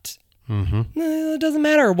but. Mm-hmm. It doesn't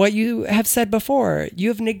matter what you have said before. You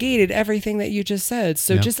have negated everything that you just said.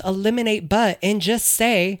 So just eliminate but and just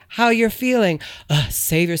say how you're feeling.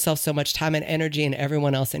 Save yourself so much time and energy and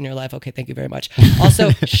everyone else in your life. Okay, thank you very much. Also,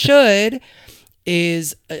 should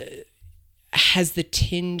is has the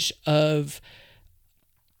tinge of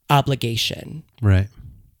obligation. Right.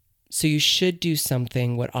 So you should do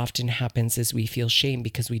something. What often happens is we feel shame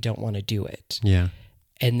because we don't want to do it. Yeah.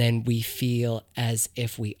 And then we feel as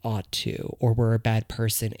if we ought to, or we're a bad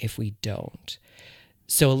person if we don't.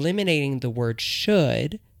 So eliminating the word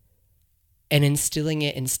should and instilling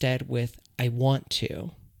it instead with I want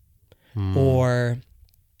to, or,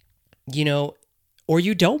 or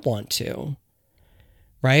you don't want to,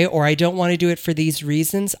 right? Or I don't want to do it for these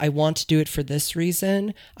reasons. I want to do it for this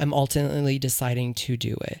reason. I'm ultimately deciding to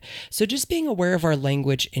do it. So just being aware of our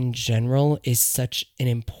language in general is such an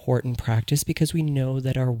important practice because we know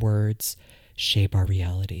that our words shape our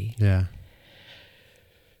reality. Yeah.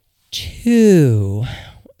 2,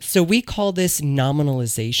 so we call this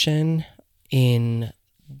nominalization in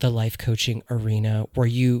the life coaching arena, where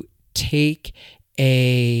you take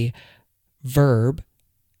a verb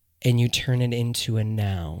and you turn it into a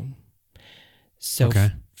noun. So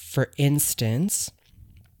Okay. For instance,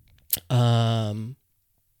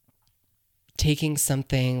 taking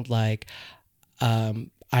something like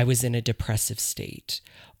I was in a depressive state,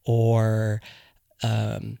 or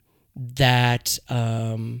that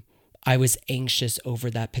I was anxious over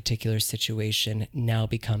that particular situation now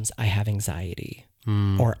becomes I have anxiety,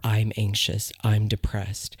 or I'm anxious, I'm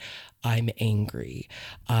depressed, I'm angry,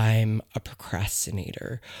 I'm a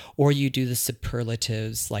procrastinator. Or you do the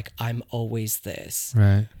superlatives like I'm always this.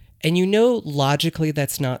 Right. And you know logically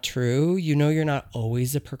that's not true. You know you're not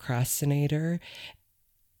always a procrastinator,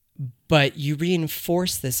 but you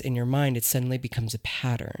reinforce this in your mind, it suddenly becomes a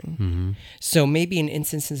pattern. So maybe in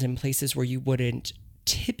instances and places where you wouldn't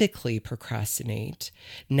typically procrastinate,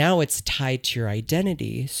 now it's tied to your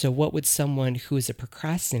identity. So what would someone who is a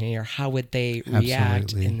procrastinator, how would they react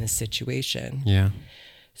Absolutely. in this situation? Yeah.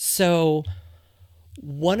 So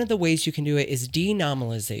one of the ways you can do it is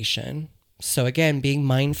denomalization. So again, being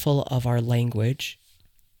mindful of our language.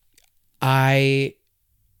 I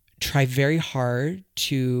try very hard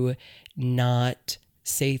to not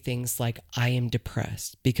say things like I am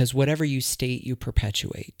depressed, because whatever you state, you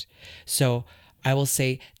perpetuate. So I will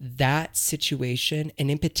say that situation, and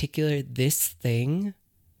in particular this thing,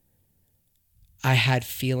 I had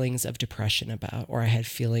feelings of depression about, or I had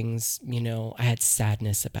feelings, I had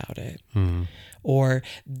sadness about it. Or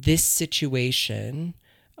this situation,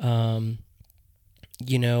 I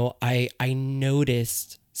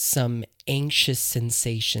noticed some anxious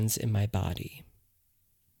sensations in my body.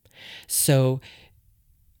 So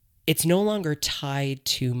it's no longer tied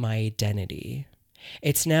to my identity.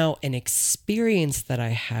 It's now an experience that I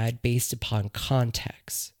had based upon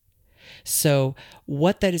context. So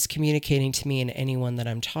what that is communicating to me and anyone that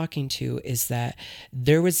I'm talking to is that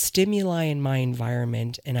there was stimuli in my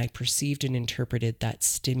environment, and I perceived and interpreted that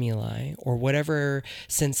stimuli or whatever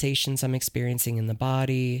sensations I'm experiencing in the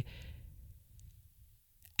body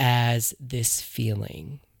as this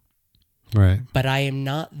feeling. Right. But I am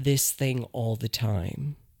not this thing all the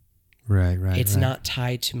time. Right. It's not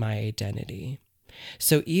tied to my identity.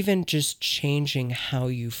 So even just changing how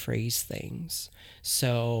you phrase things.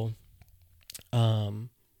 So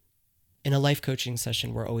in a life coaching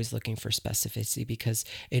session, we're always looking for specificity, because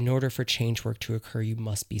in order for change work to occur, you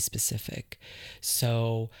must be specific.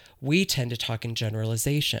 So we tend to talk in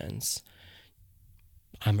generalizations.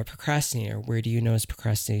 I'm a procrastinator. Where do you notice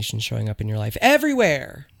procrastination showing up in your life?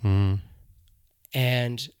 Everywhere.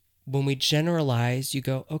 And when we generalize, you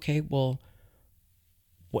go, okay, well,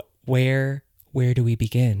 where do we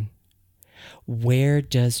begin? Where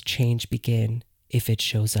does change begin if it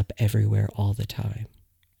shows up everywhere all the time?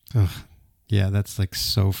 Ugh. Yeah, that's like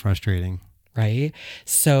so frustrating. Right?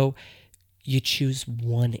 So you choose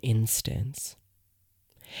one instance.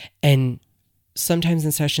 And sometimes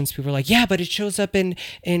in sessions, people are like, yeah, but it shows up in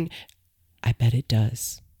I bet it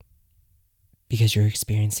does. Because you're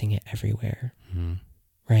experiencing it everywhere.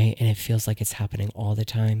 Right? And it feels like it's happening all the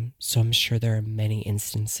time. So I'm sure there are many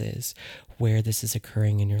instances where this is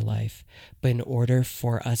occurring in your life. But in order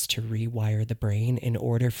for us to rewire the brain, in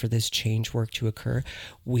order for this change work to occur,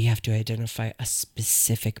 we have to identify a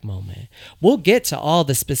specific moment. We'll get to all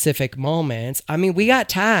the specific moments. I mean, we got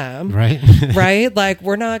time. Right. Right? Like,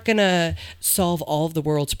 we're not going to solve all of the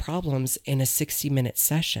world's problems in a 60-minute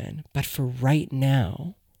session. But for right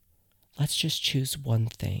now, let's just choose one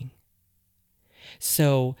thing.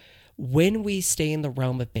 So when we stay in the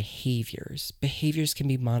realm of behaviors can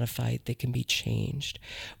be modified, they can be changed.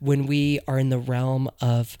 When we are in the realm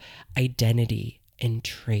of identity and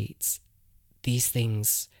traits, these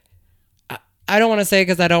things, I don't want to say,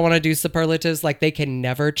 because I don't want to do superlatives, like they can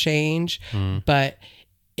never change, but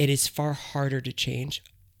it is far harder to change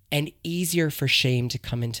and easier for shame to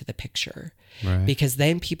come into the picture. Right. Because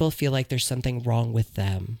then people feel like there's something wrong with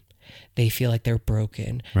them. They feel like they're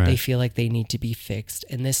broken. Right. They feel like they need to be fixed.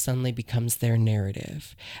 And this suddenly becomes their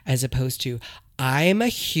narrative, as opposed to, I'm a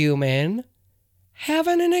human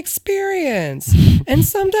having an experience. And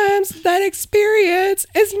sometimes that experience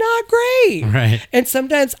is not great. Right. And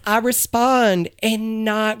sometimes I respond in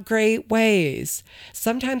not great ways.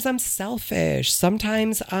 Sometimes I'm selfish.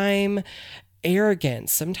 Sometimes I'm arrogant.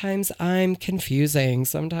 Sometimes I'm confusing.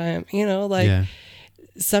 Sometimes, Yeah.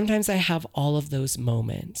 sometimes I have all of those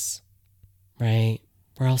moments, right?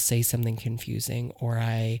 Where I'll say something confusing, or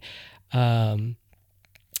I,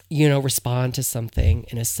 respond to something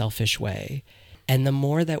in a selfish way. And the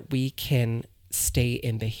more that we can stay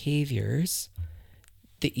in behaviors,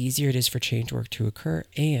 the easier it is for change work to occur.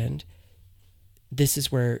 And this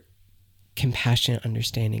is where compassionate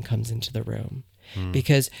understanding comes into the room.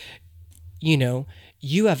 Because you know,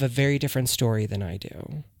 you have a very different story than I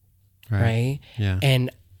do. Right? Yeah. And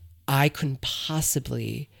I couldn't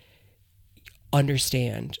possibly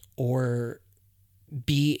understand or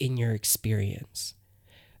be in your experience.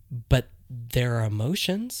 But there are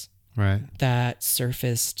emotions Right. that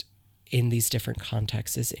surfaced in these different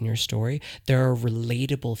contexts in your story. There are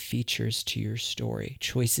relatable features to your story,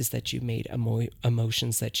 choices that you made,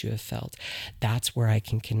 emotions that you have felt. That's where I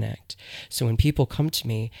can connect. So when people come to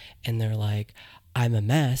me and they're like, I'm a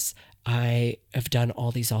mess, I have done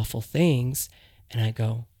all these awful things, and I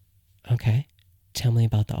go, okay, tell me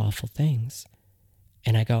about the awful things.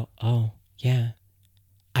 And I go, oh, yeah,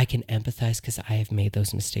 I can empathize because I have made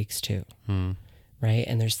those mistakes too. Right?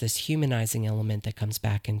 And there's this humanizing element that comes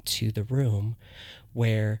back into the room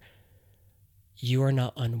where you are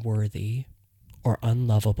not unworthy or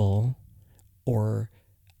unlovable or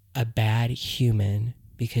a bad human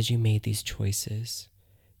because you made these choices.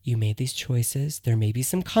 You made these choices. There may be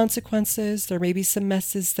some consequences. There may be some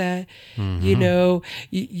messes that, you know,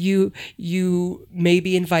 you may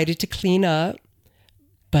be invited to clean up,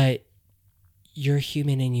 but you're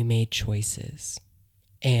human and you made choices.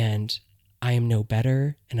 And I am no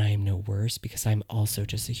better and I am no worse because I'm also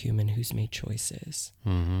just a human who's made choices.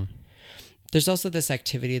 There's also this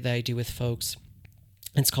activity that I do with folks.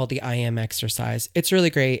 It's called the I am exercise. It's really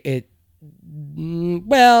great. It,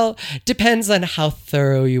 well, depends on how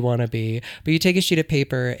thorough you want to be. But you take a sheet of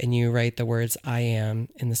paper and you write the words I am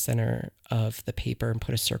in the center of the paper and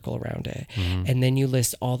put a circle around it. And then you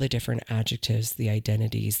list all the different adjectives, the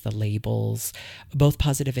identities, the labels, both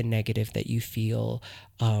positive and negative, that you feel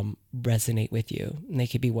resonate with you. And they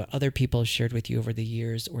could be what other people have shared with you over the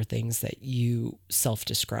years or things that you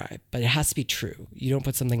self-describe. But it has to be true. You don't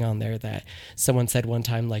put something on there that someone said one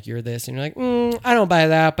time, like, you're this, and you're like, I don't buy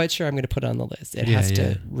that, but sure, I'm going to put it on the list. It has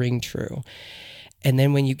to ring true. And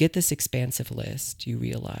then when you get this expansive list, you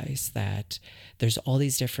realize that there's all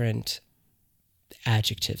these different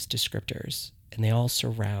adjectives, descriptors, and they all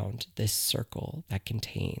surround this circle that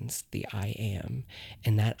contains the I am.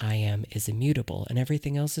 And that I am is immutable, and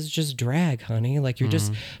everything else is just drag, honey. Like, you're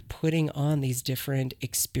just putting on these different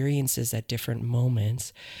experiences at different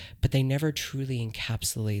moments, but they never truly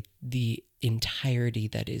encapsulate the entirety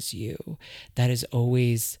that is you, that is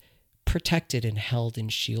always protected and held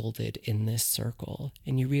and shielded in this circle.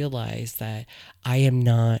 And you realize that I am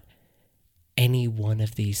not any one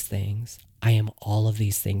of these things. I am all of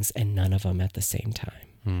these things and none of them at the same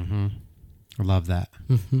time. I love that.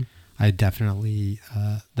 I definitely,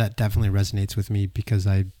 that definitely resonates with me because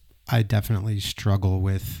I definitely struggle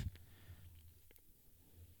with,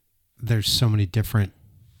 there's so many different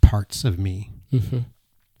parts of me. You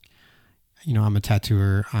know, I'm a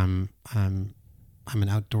tattooer. I'm an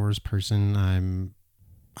outdoors person. I'm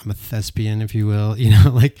a thespian, if you will. You know,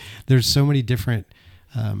 like, there's so many different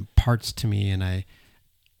parts to me, and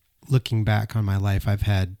looking back on my life, I've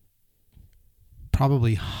had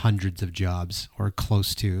probably hundreds of jobs, or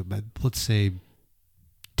close to, but let's say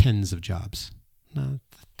tens of jobs. No,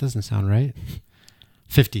 that doesn't sound right.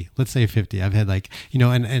 50. Let's say 50. I've had, like, you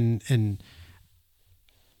know, and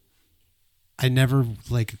I never,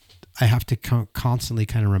 like, I have to constantly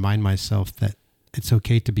kind of remind myself that it's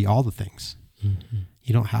okay to be all the things.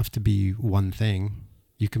 You don't have to be one thing.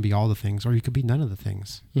 You can be all the things, or you could be none of the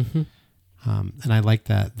things. And I like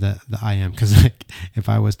that, the I am, because, like, if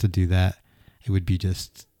I was to do that, it would be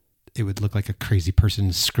it would look like a crazy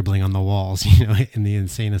person scribbling on the walls, you know, in the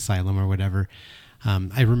insane asylum or whatever.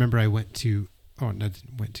 I remember I but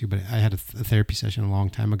I had a therapy session a long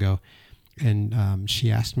time ago, and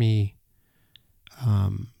she asked me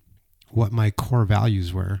what my core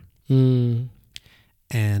values were. And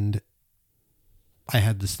I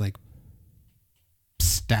had this, like,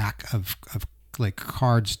 stack of like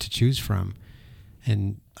cards to choose from,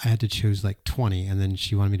 and I had to choose like 20, and then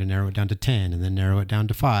she wanted me to narrow it down to 10, and then narrow it down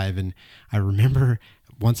to 5. And I remember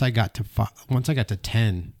once I got to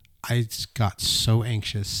 10, I got so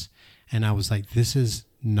anxious, and I was like, this is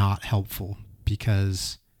not helpful,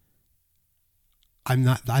 because I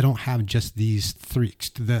don't have just these 3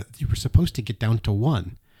 that you were supposed to get down to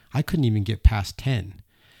 1. I couldn't even get past 10.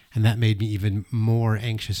 And that made me even more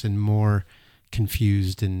anxious and more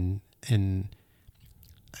confused. And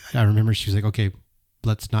I remember she was like, okay,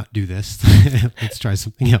 let's not do this. Let's try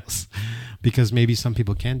something else, because maybe some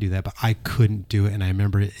people can do that, but I couldn't do it. And I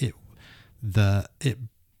remember it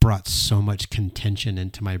brought so much contention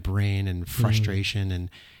into my brain, and frustration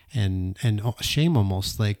and shame,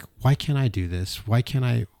 almost, like, why can't I do this? Why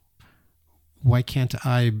can't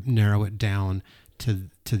I narrow it down to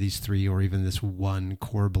these 3, or even this one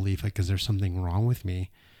core belief? Like, is there something wrong with me?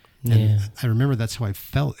 And I remember that's how I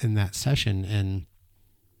felt in that session. And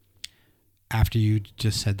after you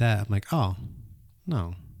just said that, I'm like, oh,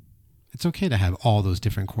 no, it's okay to have all those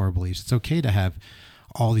different core beliefs. It's okay to have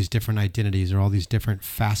all these different identities or all these different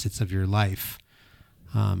facets of your life.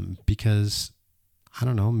 Because I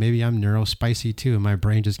don't know, maybe I'm neurospicy too, and my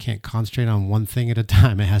brain just can't concentrate on one thing at a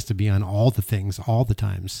time. It has to be on all the things, all the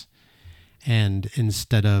times. And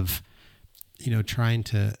instead of, trying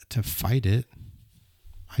to fight it,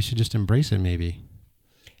 I should just embrace it maybe.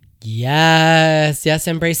 Yes.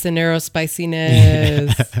 Embrace the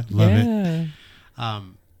neurospiciness. Love it.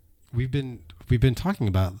 We've been talking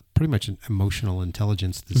about pretty much emotional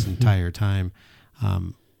intelligence this entire time.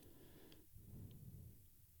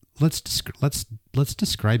 Let's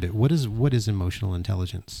describe it. What is emotional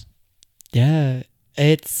intelligence? Yeah,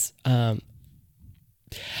 it's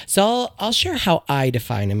so I'll share how I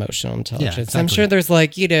define emotional intelligence. Yeah, exactly. I'm sure there's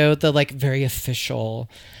the very official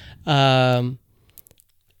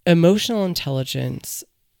emotional intelligence.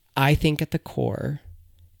 I think at the core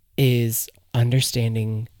is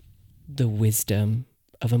understanding the wisdom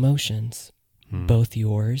of emotions, both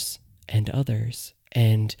yours and others,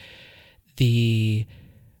 and the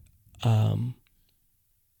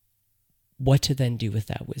what to then do with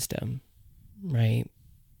that wisdom, right?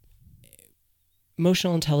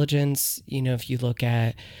 Emotional intelligence, if you look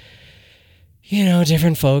at,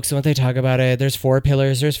 different folks and what they talk about it, there's 4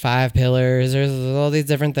 pillars, there's 5 pillars, there's all these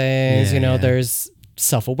different things, there's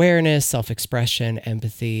self-awareness, self-expression,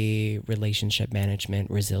 empathy, relationship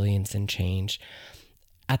management, resilience, and change.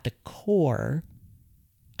 At the core,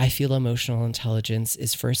 I feel emotional intelligence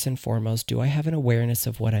is first and foremost, do I have an awareness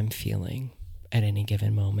of what I'm feeling at any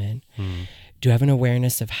given moment? Do I have an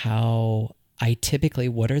awareness of how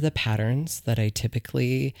what are the patterns that I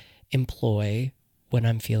typically employ when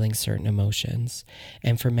I'm feeling certain emotions?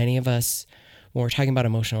 And for many of us, when we're talking about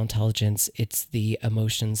emotional intelligence, it's the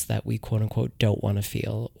emotions that we quote unquote don't want to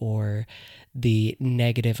feel, or the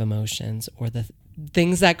negative emotions, or the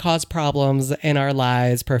things that cause problems in our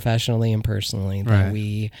lives professionally and personally that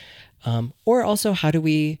we, or also how do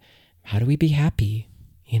we be happy?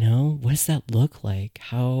 What does that look like?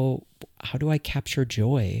 How do I capture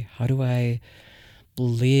joy? How do I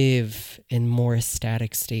live in more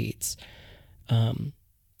ecstatic states?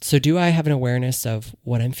 So do I have an awareness of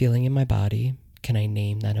what I'm feeling in my body? Can I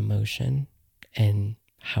name that emotion and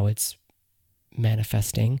how it's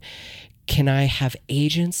manifesting? Can I have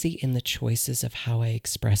agency in the choices of how I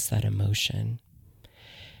express that emotion?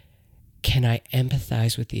 Can I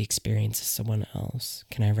empathize with the experience of someone else?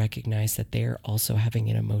 Can I recognize that they're also having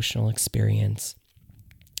an emotional experience?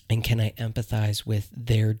 And can I empathize with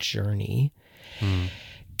their journey?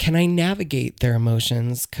 Can I navigate their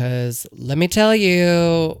emotions? Because let me tell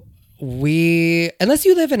you, unless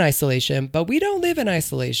you live in isolation, but we don't live in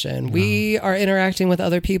isolation. No. We are interacting with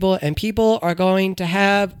other people, and people are going to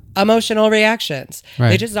have emotional reactions.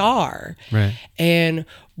 They just are. And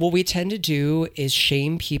what we tend to do is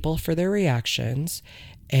shame people for their reactions,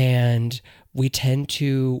 and we tend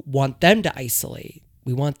to want them to isolate.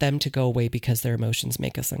 We want them to go away because their emotions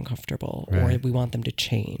make us uncomfortable, or we want them to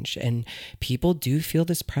change. And people do feel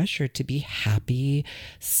this pressure to be happy,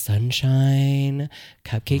 sunshine,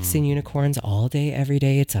 cupcakes and unicorns all day, every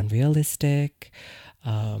day. It's unrealistic.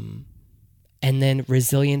 And then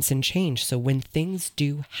resilience and change. So when things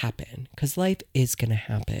do happen, because life is going to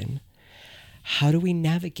happen, how do we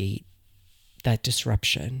navigate that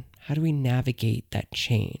disruption? How do we navigate that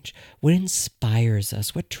change? What inspires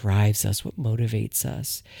us? What drives us? What motivates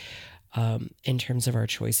us in terms of our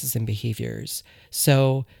choices and behaviors?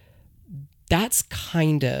 So that's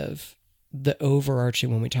kind of the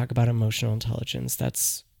overarching, when we talk about emotional intelligence,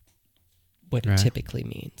 that's what it typically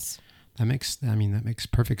means. That makes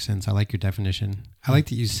perfect sense. I like your definition. I like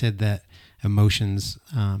that you said that emotions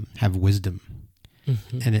have wisdom.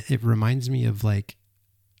 And it reminds me of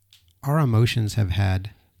our emotions have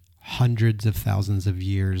had hundreds of thousands of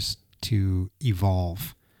years to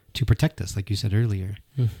evolve, to protect us, like you said earlier.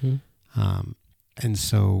 And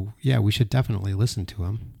so, we should definitely listen to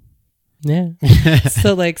them. Yeah.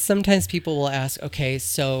 So sometimes people will ask, okay,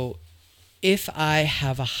 so if I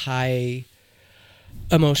have a high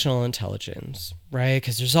emotional intelligence, right?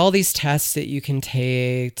 Because there's all these tests that you can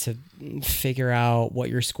take to figure out what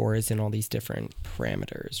your score is in all these different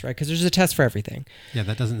parameters, right? Because there's a test for everything. Yeah,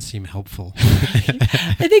 that doesn't seem helpful.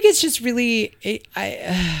 I think it's just really,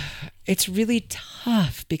 it's really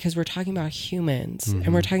tough because we're talking about humans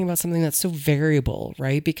and we're talking about something that's so variable,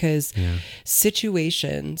 right? Because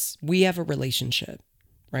situations, we have a relationship,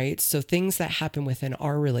 right? So things that happen within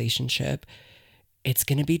our relationship it's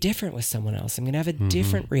going to be different with someone else. I'm going to have a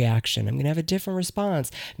different reaction. I'm going to have a different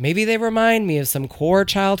response. Maybe they remind me of some core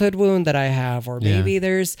childhood wound that I have, or maybe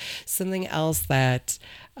there's something else that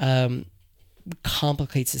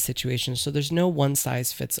complicates the situation. So there's no one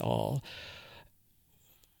size fits all.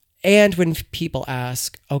 And when people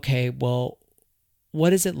ask, okay, well,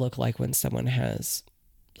 what does it look like when someone has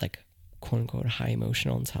like quote unquote high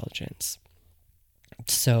emotional intelligence?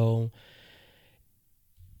 So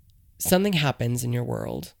something happens in your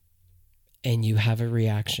world and you have a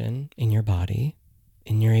reaction in your body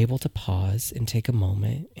and you're able to pause and take a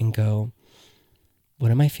moment and go, what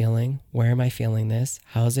am I feeling? Where am I feeling this?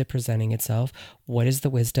 How is it presenting itself? What is the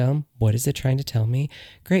wisdom? What is it trying to tell me?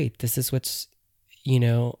 Great. This is what's,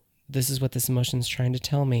 this is what this emotion is trying to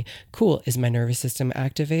tell me. Cool. Is my nervous system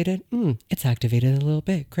activated? It's activated a little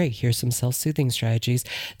bit. Great. Here's some self-soothing strategies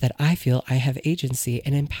that I feel I have agency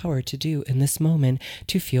and empowered to do in this moment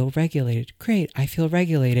to feel regulated. Great. I feel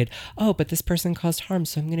regulated. Oh, but this person caused harm,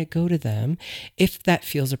 so I'm going to go to them if that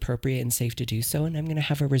feels appropriate and safe to do so. And I'm going to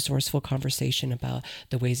have a resourceful conversation about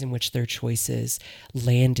the ways in which their choices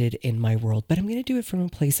landed in my world. But I'm going to do it from a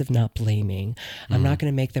place of not blaming. I'm not going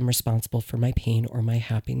to make them responsible for my pain or my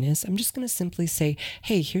happiness. I'm just going to simply say,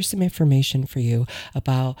 hey, here's some information for you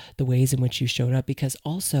about the ways in which you showed up, because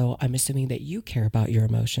also I'm assuming that you care about your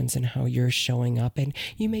emotions and how you're showing up, and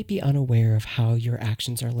you may be unaware of how your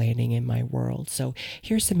actions are landing in my world. So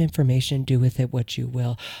here's some information, do with it what you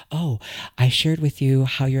will. Oh, I shared with you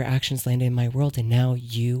how your actions landed in my world, and now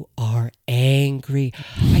you are angry.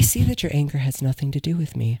 I see that your anger has nothing to do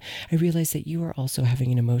with me. I realize that you are also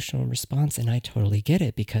having an emotional response, and I totally get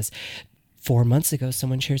it, because 4 months ago,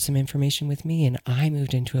 someone shared some information with me and I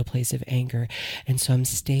moved into a place of anger. And so I'm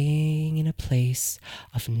staying in a place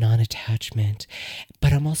of non-attachment,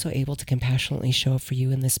 but I'm also able to compassionately show up for you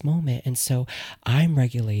in this moment. And so I'm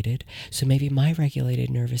regulated. So maybe my regulated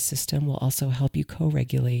nervous system will also help you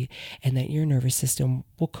co-regulate, and that your nervous system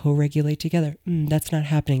will co-regulate together. That's not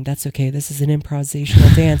happening. That's okay. This is an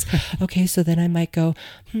improvisational dance. Okay, so then I might go,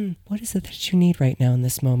 what is it that you need right now in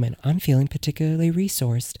this moment? I'm feeling particularly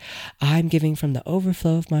resourced. I'm giving from the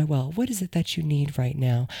overflow of my well. What is it that you need right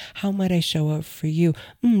now? How might I show up for you?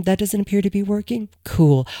 That doesn't appear to be working.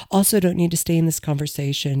 Cool. Also don't need to stay in this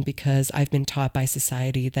conversation because I've been taught by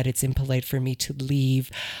society that it's impolite for me to leave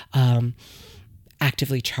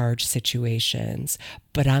actively charged situations,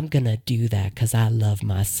 but I'm gonna do that because I love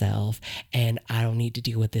myself and I don't need to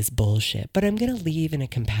deal with this bullshit. But I'm gonna leave in a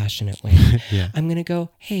compassionate way. I'm gonna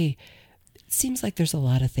go, hey, it seems like there's a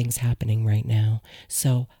lot of things happening right now,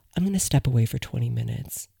 so I'm going to step away for 20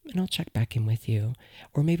 minutes and I'll check back in with you.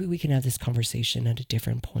 Or maybe we can have this conversation at a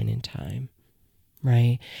different point in time,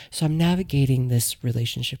 right? So I'm navigating this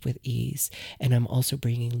relationship with ease, and I'm also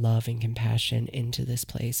bringing love and compassion into this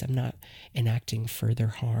place. I'm not enacting further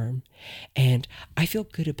harm. And I feel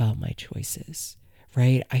good about my choices,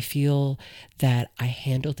 right? I feel that I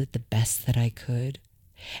handled it the best that I could.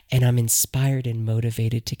 And I'm inspired and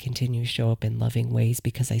motivated to continue to show up in loving ways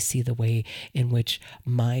because I see the way in which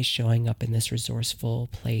my showing up in this resourceful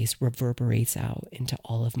place reverberates out into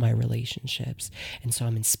all of my relationships. And so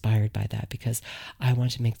I'm inspired by that because I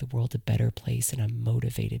want to make the world a better place, and I'm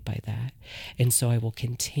motivated by that. And so I will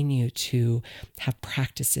continue to have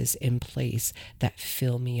practices in place that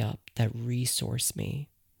fill me up, that resource me.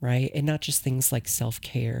 Right? And not just things like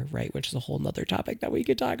self-care, right? Which is a whole nother topic that we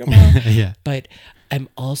could talk about. But I'm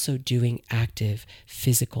also doing active,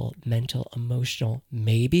 physical, mental, emotional,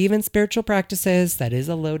 maybe even spiritual practices. That is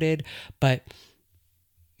a loaded, but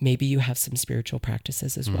maybe you have some spiritual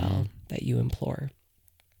practices as well that you implore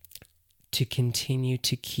to continue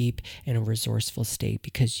to keep in a resourceful state,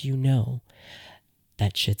 because you know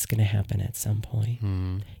that shit's going to happen at some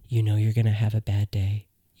point. You know you're going to have a bad day.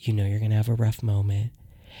 You know you're going to have a rough moment.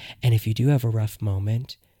 And if you do have a rough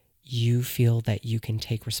moment, you feel that you can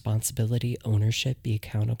take responsibility, ownership, be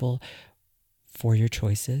accountable for your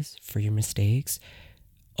choices, for your mistakes,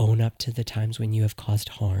 own up to the times when you have caused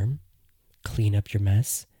harm, clean up your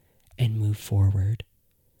mess, and move forward.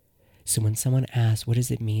 So when someone asks, what does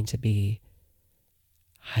it mean to be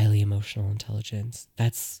highly emotional intelligence?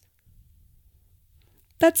 That's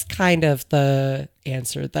kind of the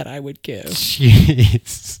answer that I would give.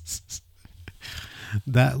 Jeez.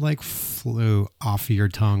 That like flew off your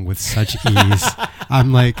tongue with such ease.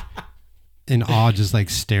 I'm like in awe, just like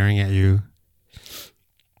staring at you.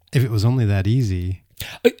 If it was only that easy.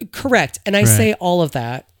 Correct. And I say all of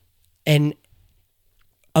that. And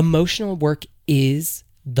emotional work is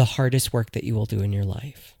the hardest work that you will do in your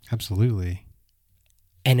life. Absolutely.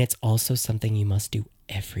 And it's also something you must do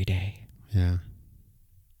every day. Yeah.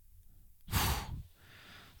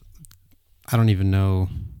 I don't even know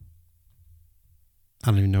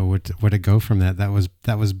where to go from that. That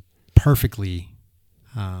was perfectly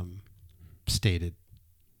stated.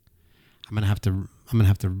 I'm gonna have to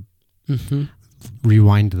Mm-hmm.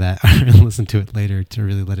 rewind that and listen to it later to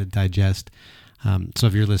really let it digest. So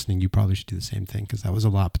if you're listening, you probably should do the same thing, because that was a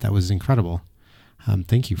lot, but that was incredible.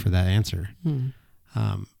 Thank you for that answer. Mm.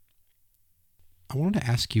 I wanted to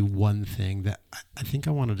ask you one thing that I think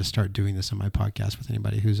I wanted to start doing this on my podcast with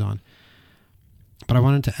anybody who's on, but I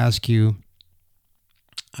wanted to ask you,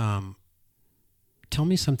 tell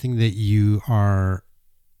me something that you are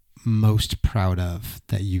most proud of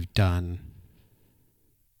that you've done,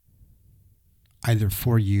 either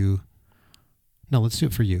for you. No, let's do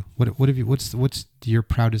it for you. What have you? What's your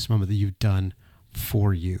proudest moment that you've done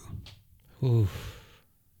for you? Ooh.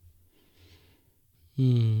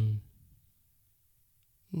 I'm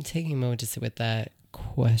taking a moment to sit with that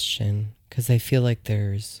question, because I feel like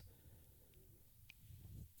there's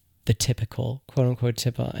the typical, quote unquote,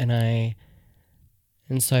 typical, and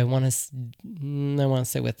so I want to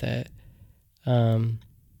sit with it.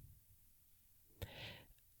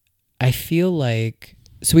 I feel like,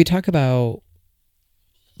 so we talk about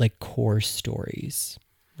like core stories,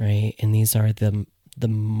 right? And these are the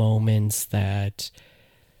moments that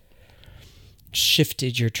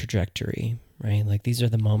shifted your trajectory, right? Like these are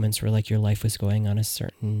the moments where like your life was going on a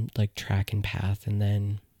certain like track and path, and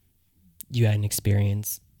then you had an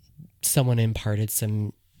experience, someone imparted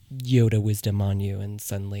some Yoda wisdom on you, and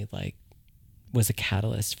suddenly like was a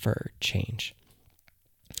catalyst for change.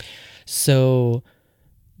 So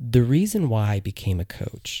the reason why I became a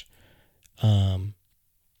coach,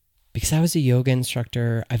 because I was a yoga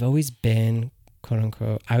instructor, I've always been, quote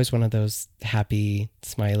unquote, I was one of those happy,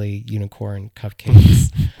 smiley unicorn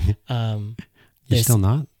cupcakes. You're still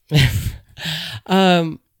not?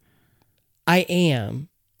 I am.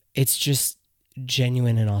 It's just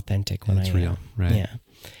genuine and authentic when it's I real, am. right? Yeah.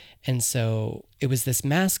 And so it was this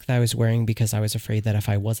mask that I was wearing because I was afraid that if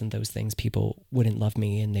I wasn't those things, people wouldn't love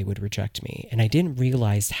me and they would reject me. And I didn't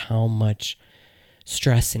realize how much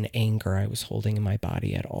stress and anger I was holding in my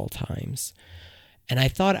body at all times. And I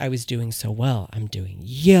thought I was doing so well. I'm doing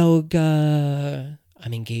yoga.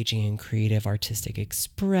 I'm engaging in creative artistic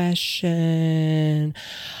expression.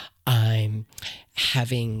 I'm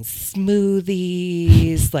having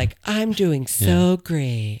smoothies. Like I'm doing so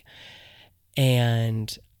great.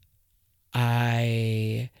 And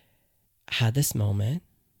I had this moment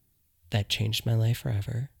that changed my life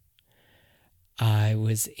forever. I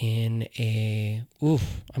was in I'm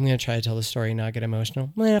going to try to tell the story, not get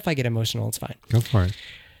emotional. Well, if I get emotional, it's fine. Go for it.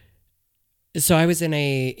 So I was in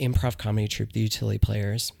a improv comedy troupe, the Utility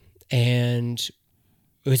Players, and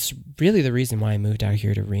it was really the reason why I moved out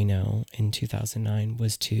here to Reno in 2009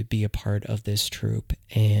 was to be a part of this troupe.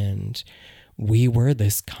 And we were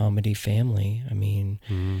this comedy family. I mean,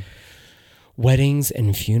 weddings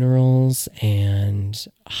and funerals and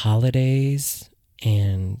holidays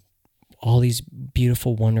and all these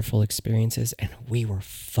beautiful, wonderful experiences. And we were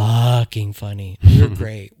fucking funny. We were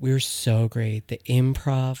great. We were so great. The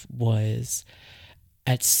improv was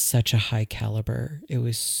at such a high caliber. It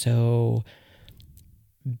was so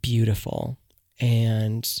beautiful.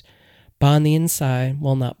 But on the inside,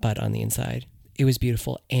 it was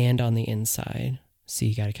beautiful and on the inside. See,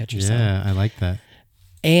 you got to catch yourself. Yeah, I like that.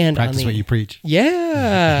 And practice what you preach.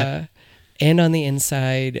 Yeah. And on the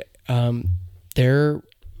inside, none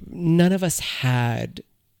of us had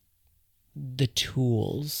the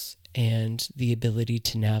tools and the ability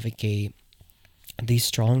to navigate these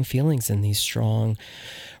strong feelings and these strong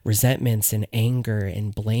resentments and anger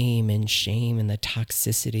and blame and shame and the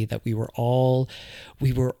toxicity that we were all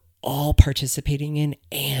participating in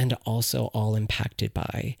and also all impacted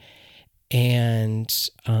by. And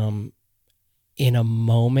in a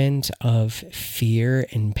moment of fear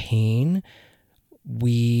and pain,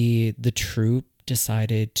 the troupe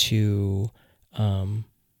decided to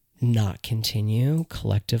not continue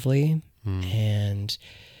collectively and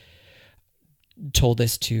told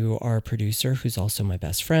this to our producer, who's also my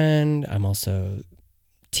best friend. I'm also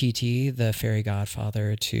TT, the fairy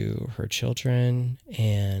godfather to her children.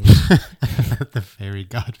 And the fairy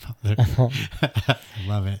godfather. I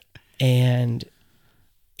love it. And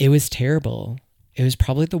it was terrible. It was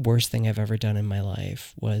probably the worst thing I've ever done in my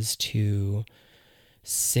life, was to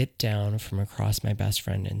sit down from across my best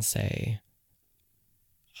friend and say,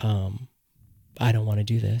 I don't want to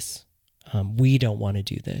do this. We don't want to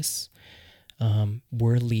do this.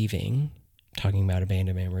 We're leaving, talking about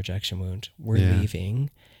abandonment, rejection wound. We're leaving,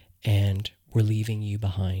 and we're leaving you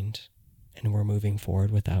behind, and we're moving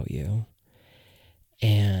forward without you.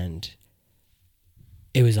 And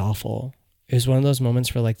it was awful. It was one of those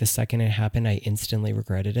moments where like the second it happened, I instantly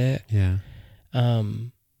regretted it. Yeah.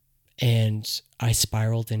 And I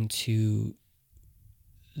spiraled into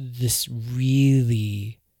this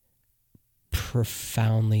really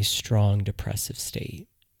profoundly strong depressive state.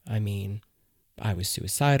 I mean, I was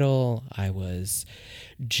suicidal. I was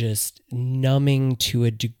just numbing to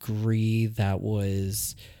a degree that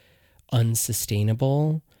was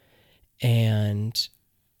unsustainable. And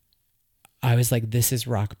I was like, this is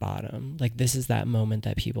rock bottom. Like, this is that moment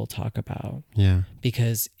that people talk about. Yeah.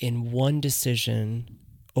 Because in one decision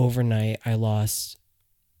overnight, I lost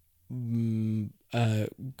a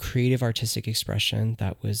creative artistic expression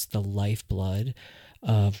that was the lifeblood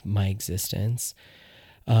of my existence.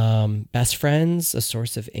 Best friends, a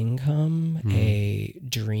source of income, a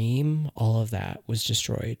dream, all of that was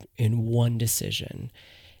destroyed in one decision.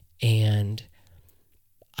 And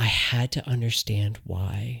I had to understand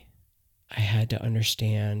why. I had to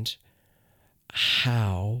understand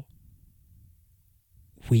how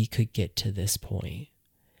we could get to this point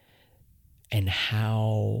and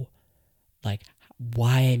how, like,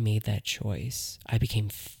 why I made that choice. I became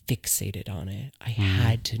fixated on it. I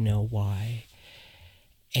had to know why.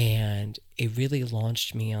 And it really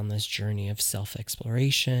launched me on this journey of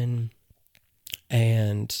self-exploration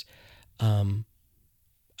and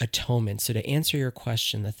atonement. So to answer your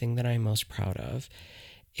question, the thing that I'm most proud of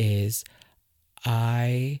is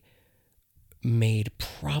I made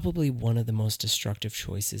probably one of the most destructive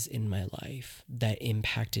choices in my life that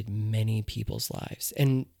impacted many people's lives.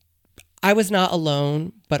 And I was not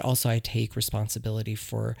alone, but also I take responsibility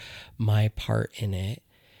for my part in it.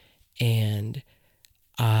 And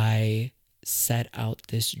I set out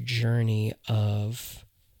this journey of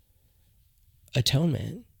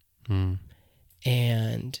atonement.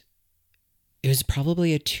 And it was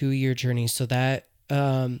probably a 2-year journey. So that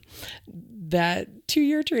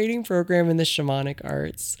 2-year training program in the shamanic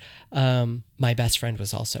arts, my best friend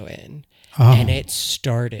was also in. And it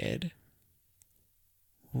started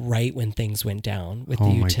right when things went down with the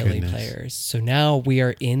utility players. So now we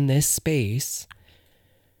are in this space,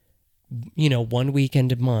 1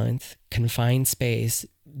 weekend a month, confined space,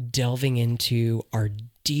 delving into our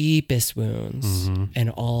deepest wounds and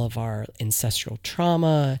all of our ancestral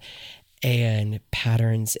trauma and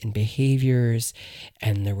patterns and behaviors.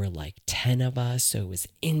 And there were like 10 of us, so it was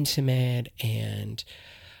intimate, and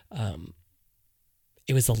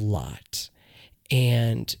it was a lot.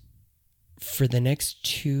 And for the next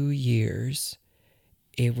 2 years,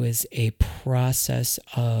 it was a process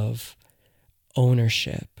of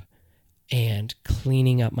ownership and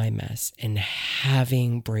cleaning up my mess and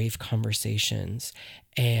having brave conversations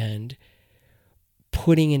and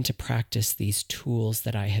putting into practice these tools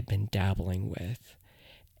that I had been dabbling with,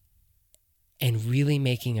 and really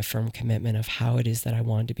making a firm commitment of how it is that I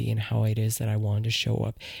wanted to be and how it is that I wanted to show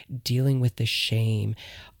up, dealing with the shame,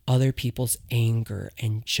 other people's anger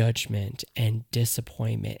and judgment and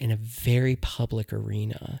disappointment in a very public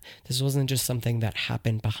arena. This wasn't just something that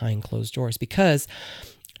happened behind closed doors, because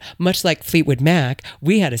much like Fleetwood Mac,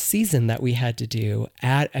 we had a season that we had to do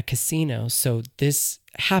at a casino. So this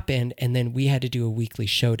happened, and then we had to do a weekly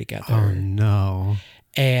show together. Oh, no.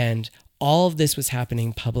 And all of this was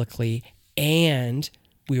happening publicly, and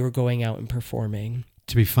we were going out and performing.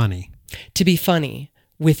 To be funny. To be funny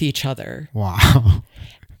with each other. Wow.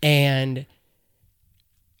 And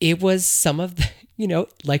it was some of the,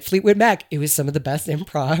 like Fleetwood Mac, it was some of the best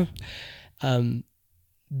improv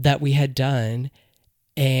that we had done.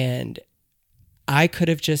 And I could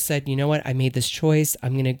have just said, you know what, I made this choice.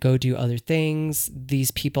 I'm going to go do other things.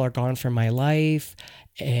 These people are gone from my life.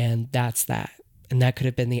 And that's that. And that could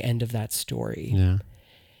have been the end of that story. Yeah.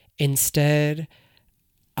 Instead,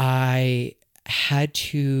 I had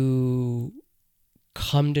to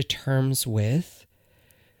come to terms with,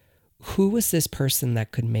 who was this person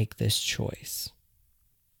that could make this choice?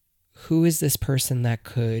 Who is this person that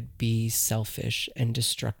could be selfish and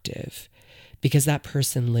destructive? Because that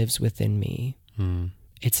person lives within me.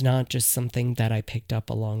 It's not just something that I picked up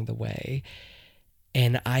along the way.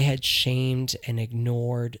 And I had shamed and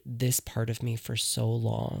ignored this part of me for so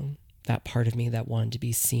long. That part of me that wanted to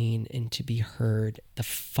be seen and to be heard, the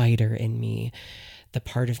fighter in me, the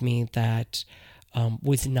part of me that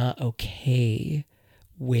was not okay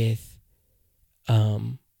with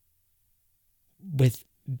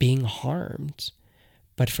being harmed.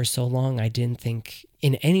 But for so long, I didn't think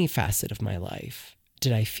in any facet of my life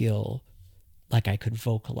did I feel like I could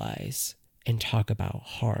vocalize and talk about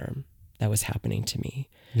harm that was happening to me.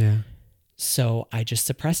 Yeah. So I just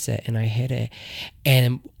suppressed it and I hid it.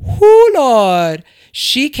 And whoo, Lord,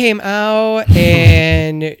 she came out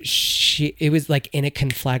and it was like in a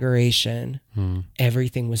conflagration.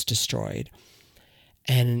 Everything was destroyed.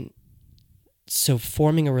 And so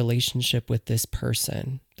forming a relationship with this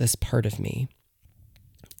person, this part of me,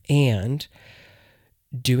 and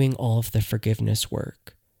doing all of the forgiveness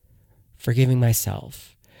work, forgiving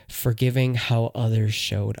myself, forgiving how others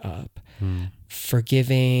showed up,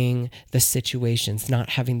 forgiving the situations,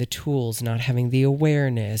 not having the tools, not having the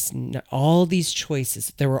awareness, all these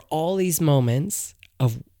choices. There were all these moments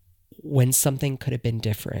of when something could have been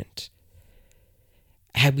different.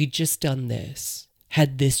 Had we just done this,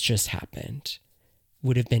 had this just happened,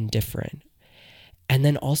 would have been different. And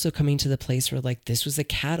then also coming to the place where like this was a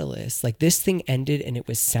catalyst. Like this thing ended and it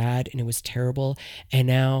was sad and it was terrible. And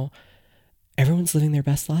now everyone's living their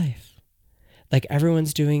best life. Like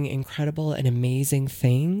everyone's doing incredible and amazing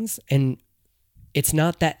things. And it's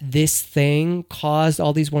not that this thing caused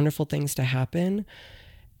all these wonderful things to happen.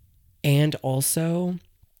 And also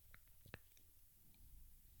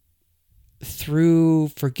through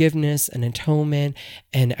forgiveness and atonement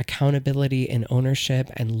and accountability and ownership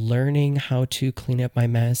and learning how to clean up my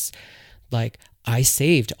mess, like I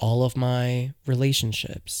saved all of my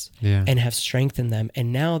relationships and have strengthened them.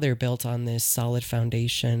 And now they're built on this solid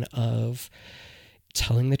foundation of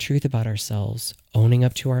telling the truth about ourselves, owning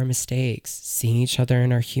up to our mistakes, seeing each other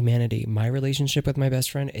in our humanity. My relationship with my best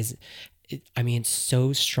friend is, it's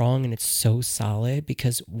so strong and it's so solid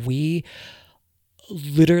because we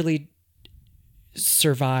literally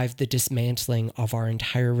survived the dismantling of our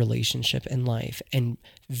entire relationship in life and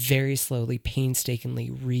very slowly, painstakingly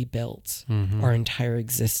rebuilt our entire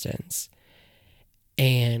existence.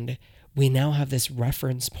 And we now have this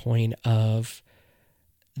reference point of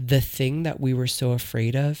the thing that we were so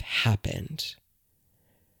afraid of happened.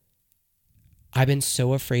 I've been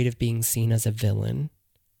so afraid of being seen as a villain.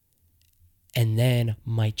 And then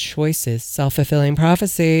my choices, self-fulfilling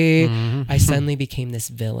prophecy, I suddenly became this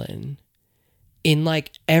villain in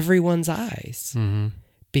like everyone's eyes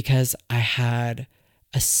because I had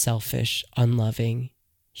a selfish, unloving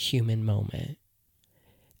human moment.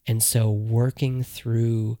 And so working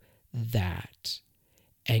through that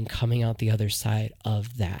and coming out the other side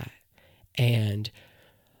of that and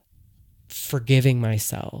forgiving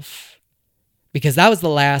myself, because that was the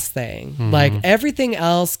last thing. Like everything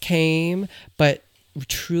else came, but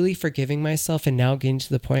truly forgiving myself and now getting to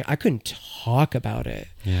the point I couldn't talk about it.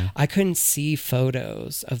 I couldn't see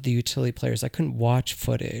photos of the utility players. I couldn't watch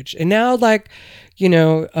footage. And now like,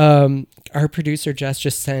 our producer Jess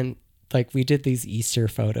just sent, like we did these Easter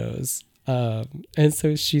photos. And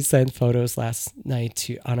so she sent photos last night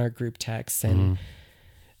on our group text and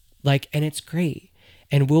and it's great.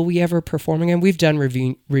 And will we ever perform again? We've done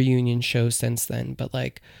reunion shows since then, but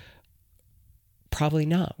like, probably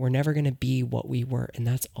not. We're never going to be what we were. And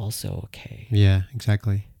that's also okay. Yeah,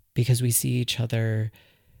 exactly. Because we see each other,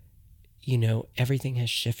 everything has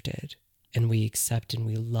shifted and we accept and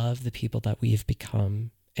we love the people that we have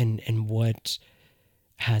become and what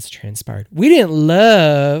has transpired. We didn't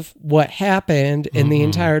love what happened in the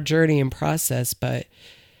entire journey and process, but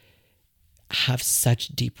have such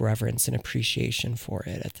deep reverence and appreciation for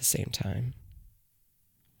it at the same time.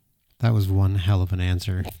 That was one hell of an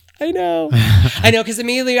answer. I know. I know, because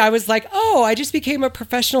immediately I was like, oh, I just became a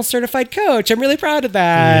professional certified coach. I'm really proud of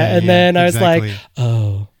that. And then I was like,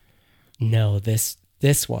 oh, no, this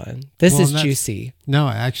one. This is juicy. No,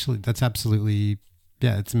 actually, that's absolutely,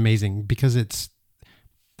 it's amazing because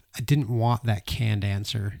I didn't want that canned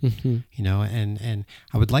answer, and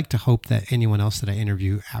I would like to hope that anyone else that I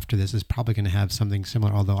interview after this is probably going to have something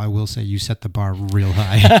similar, although I will say you set the bar real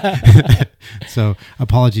high. So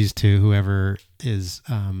apologies to whoever is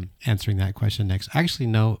answering that question next. Actually,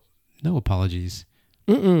 no apologies.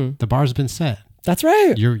 The bar's been set. That's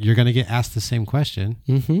right. You're going to get asked the same question.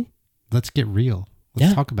 Let's get real.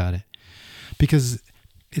 Let's talk about it. Because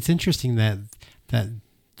it's interesting that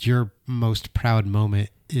your most proud moment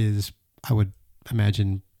is, I would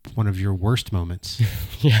imagine, one of your worst moments.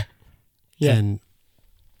 Yeah. And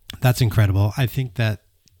that's incredible. I think that's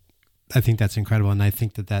incredible. And I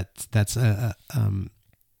think that's a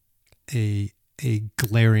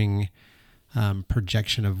glaring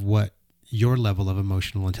projection of what your level of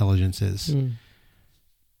emotional intelligence is.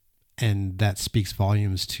 And that speaks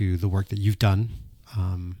volumes to the work that you've done.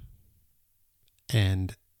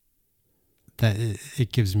 And that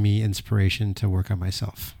it gives me inspiration to work on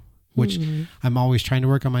myself, which I'm always trying to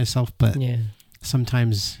work on myself, but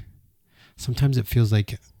sometimes it feels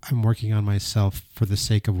like I'm working on myself for the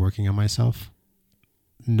sake of working on myself,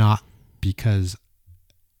 not because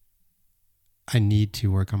I need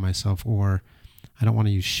to work on myself, or I don't want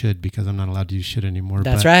to use should because I'm not allowed to use should anymore.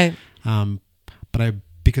 That's right. But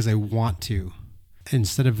because I want to.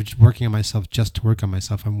 Instead of working on myself just to work on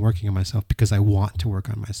myself, I'm working on myself because I want to work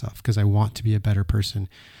on myself, because I want to be a better person.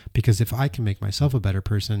 Because if I can make myself a better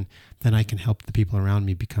person, then I can help the people around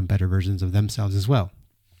me become better versions of themselves as well.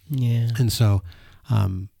 Yeah. And so,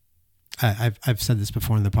 I've said this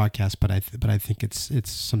before in the podcast, but I think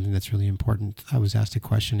it's something that's really important. I was asked a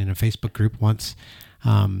question in a Facebook group once,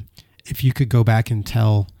 if you could go back and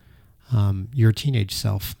tell your teenage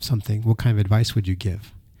self something, what kind of advice would you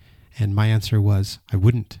give? And my answer was, I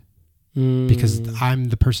wouldn't, because I'm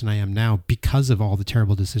the person I am now because of all the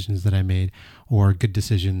terrible decisions that I made, or good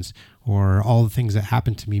decisions, or all the things that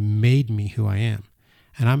happened to me made me who I am.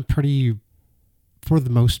 And I'm pretty, for the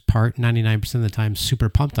most part, 99% of the time, super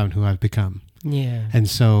pumped on who I've become. Yeah. And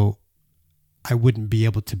so I wouldn't be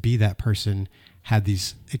able to be that person had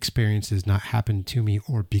these experiences not happened to me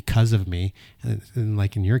or because of me, and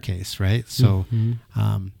like in your case, right? So,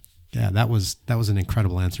 yeah, that was an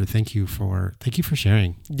incredible answer. Thank you for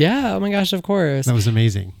sharing. Yeah. Oh my gosh, of course. That was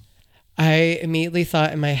amazing. I immediately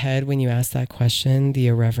thought in my head when you asked that question, the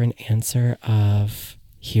irreverent answer of,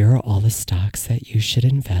 here are all the stocks that you should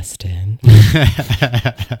invest in.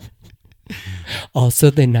 Also,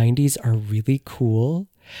 the 90s are really cool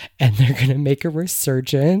and they're going to make a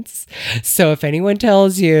resurgence. So if anyone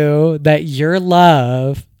tells you that your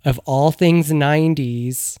love of all things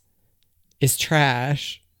 90s is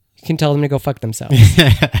trash, you can tell them to go fuck themselves. All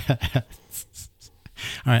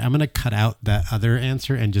right, I'm going to cut out that other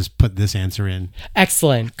answer and just put this answer in.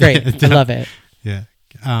 Excellent. Great. I love it. Yeah.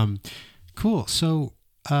 Cool. So,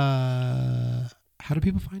 how do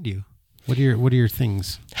people find you? What are your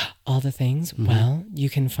things? All the things. Mm-hmm. Well,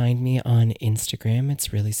 you can find me on Instagram.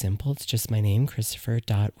 It's really simple. It's just my name,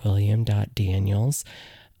 Christopher.William.Daniels.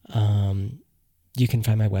 You can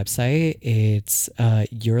find my website. It's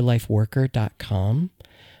yourlifeworker.com.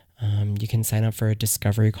 You can sign up for a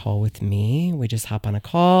discovery call with me. We just hop on a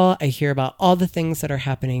call. I hear about all the things that are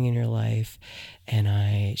happening in your life, and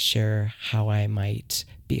I share how I might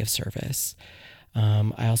be of service.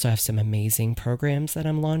 I also have some amazing programs that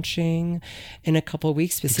I'm launching in a couple of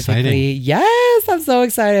weeks specifically. Exciting. Yes, I'm so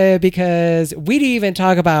excited because we didn't even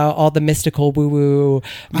talk about all the mystical woo-woo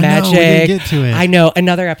magic. I know, we didn't get to it. I know,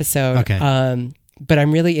 another episode. Okay. But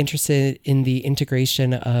I'm really interested in the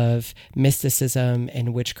integration of mysticism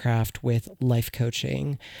and witchcraft with life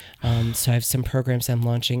coaching. So I have some programs I'm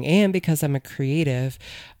launching. And because I'm a creative,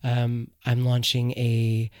 I'm launching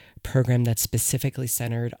a program that's specifically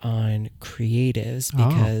centered on creatives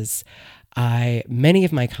because many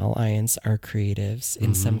of my clients are creatives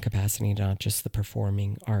in some capacity, not just the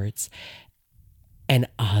performing arts. And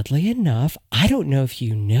oddly enough, I don't know if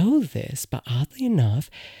you know this, but oddly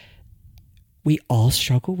enough, we all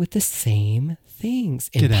struggle with the same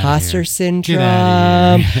things. Imposter syndrome,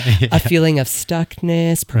 a feeling of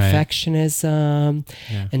stuckness, perfectionism. Right.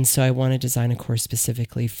 Yeah. And so I want to design a course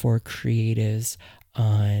specifically for creatives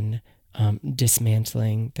on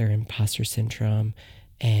dismantling their imposter syndrome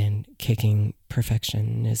and kicking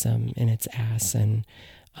perfectionism in its ass and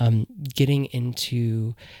getting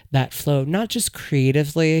into that flow, not just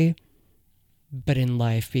creatively, but in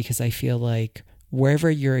life, because I feel like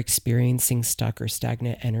wherever you're experiencing stuck or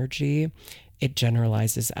stagnant energy, it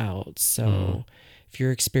generalizes out. So if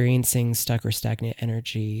you're experiencing stuck or stagnant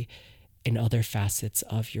energy in other facets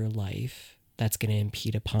of your life, that's going to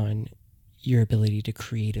impede upon your ability to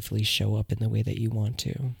creatively show up in the way that you want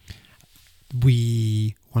to.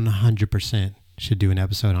 We 100% should do an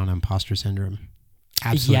episode on imposter syndrome.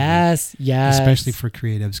 Absolutely. Yes. Especially for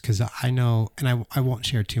creatives, because I know, and I won't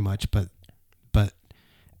share too much, but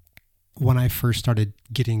when I first started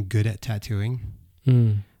getting good at tattooing,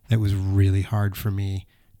 that was really hard for me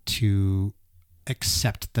to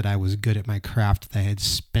accept that I was good at my craft that I had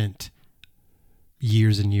spent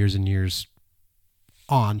years and years and years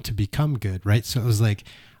on to become good, right? So it was like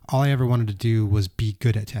all I ever wanted to do was be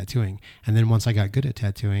good at tattooing. And then once I got good at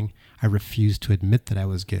tattooing, I refused to admit that I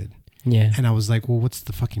was good. Yeah. And I was like, well, what's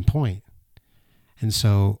the fucking point? And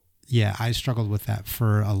so yeah, I struggled with that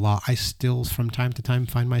for a lot. I still, from time to time,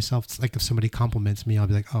 find myself, it's like if somebody compliments me, I'll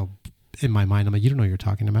be like, oh, in my mind, I'm like, you don't know what you're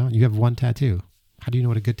talking about. You have one tattoo. How do you know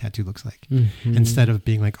what a good tattoo looks like? Mm-hmm. Instead of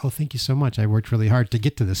being like, oh, thank you so much. I worked really hard to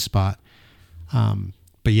get to this spot.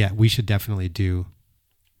 But yeah, we should definitely do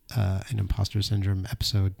an imposter syndrome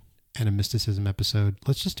episode and a mysticism episode.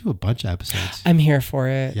 Let's just do a bunch of episodes. I'm here for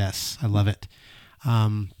it. Yes, I love it.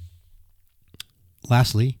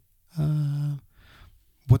 Lastly,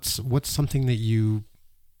 what's something that you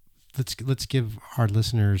let's give our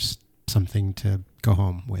listeners something to go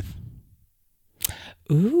home with.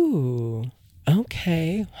 Ooh,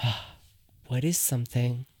 okay. What is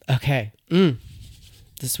something? Okay. This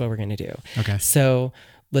is what we're going to do. Okay. So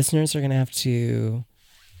listeners are going to have to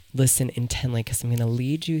listen intently because I'm going to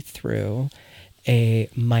lead you through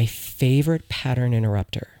my favorite pattern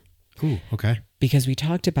interrupter. Ooh, okay. Because we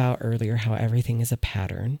talked about earlier how everything is a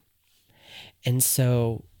pattern. And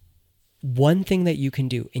so one thing that you can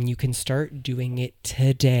do, and you can start doing it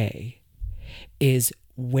today, is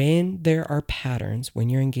when there are patterns, when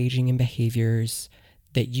you're engaging in behaviors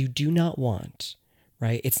that you do not want,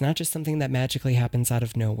 right? It's not just something that magically happens out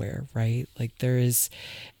of nowhere, right? Like there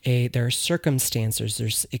are circumstances,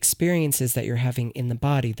 there's experiences that you're having in the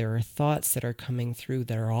body. There are thoughts that are coming through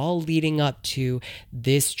that are all leading up to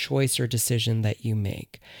this choice or decision that you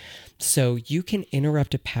make. So you can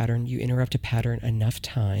interrupt a pattern. You interrupt a pattern enough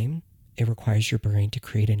time, it requires your brain to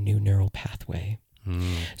create a new neural pathway.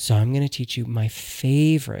 So I'm going to teach you my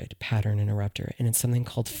favorite pattern interrupter, and it's something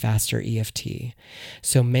called faster EFT.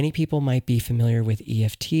 So many people might be familiar with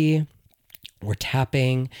EFT or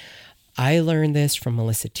tapping. I learned this from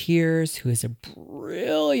Melissa Tiers, who is a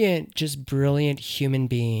brilliant human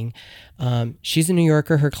being. She's a New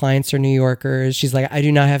Yorker. Her clients are New Yorkers. She's like, I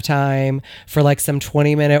do not have time for like some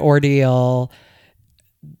 20-minute ordeal.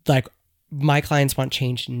 Like, my clients want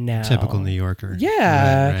change now. Typical New Yorker.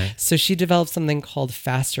 Yeah. Right. So she developed something called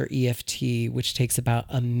faster EFT, which takes about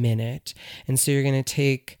a minute. And so you're going to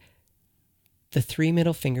take the 3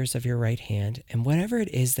 middle fingers of your right hand, and whatever it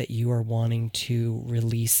is that you are wanting to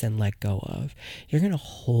release and let go of, you're going to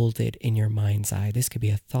hold it in your mind's eye. This could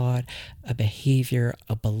be a thought, a behavior,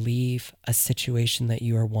 a belief, a situation that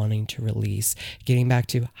you are wanting to release. Getting back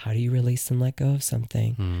to how do you release and let go of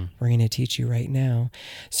something? We're going to teach you right now.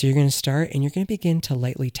 So you're going to start, and you're going to begin to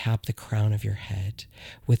lightly tap the crown of your head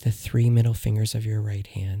with the 3 middle fingers of your right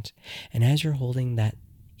hand. And as you're holding that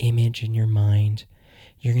image in your mind,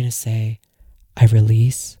 you're going to say, I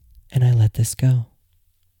release and I let this go.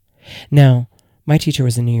 Now, my teacher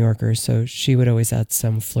was a New Yorker, so she would always add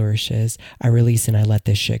some flourishes. I release and I let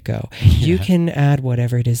this shit go. Yeah. You can add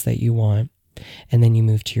whatever it is that you want. And then you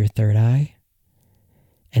move to your third eye.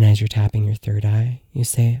 And as you're tapping your third eye, you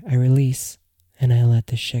say, I release and I let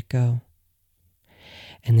this shit go.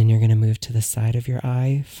 And then you're going to move to the side of your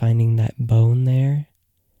eye, finding that bone there.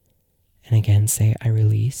 And again, say, I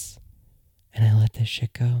release and I let this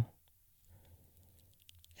shit go.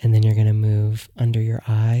 And then you're going to move under your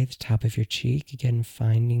eye, the top of your cheek, again,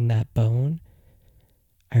 finding that bone.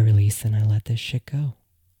 I release and I let this shit go.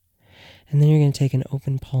 And then you're going to take an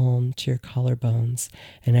open palm to your collarbones.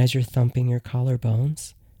 And as you're thumping your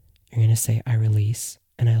collarbones, you're going to say, I release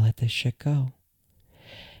and I let this shit go.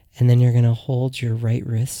 And then you're going to hold your right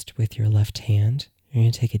wrist with your left hand. You're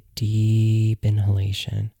going to take a deep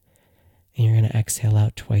inhalation. And you're going to exhale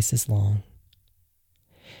out twice as long.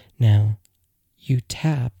 Now, you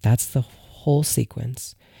tap, that's the whole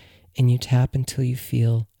sequence, and you tap until you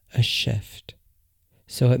feel a shift.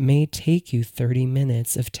 So it may take you 30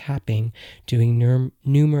 minutes of tapping, doing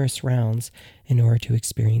numerous rounds in order to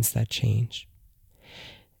experience that change.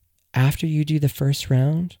 After you do the first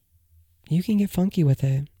round, you can get funky with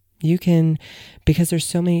it. You can, because there's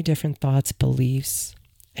so many different thoughts, beliefs,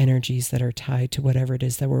 energies that are tied to whatever it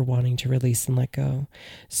is that we're wanting to release and let go.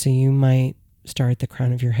 So you might start at the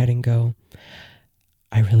crown of your head and go,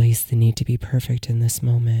 I release the need to be perfect in this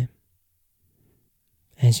moment.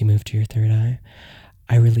 As you move to your third eye,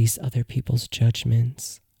 I release other people's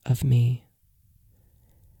judgments of me.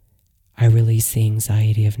 I release the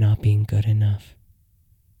anxiety of not being good enough.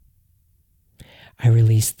 I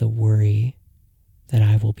release the worry that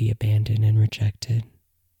I will be abandoned and rejected.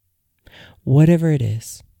 Whatever it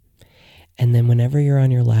is. And then whenever you're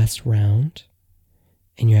on your last round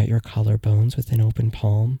and you're at your collarbones with an open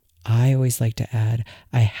palm, I always like to add,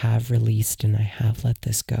 I have released and I have let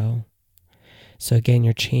this go. So again,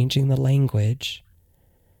 you're changing the language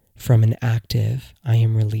from an active, I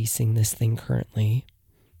am releasing this thing currently,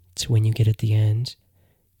 to when you get at the end,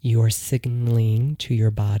 you are signaling to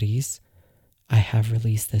your bodies, I have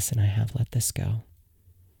released this and I have let this go.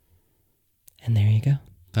 And there you go.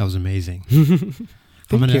 That was amazing.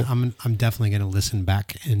 I'm definitely gonna listen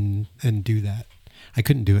back and do that. I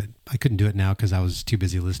couldn't do it now because I was too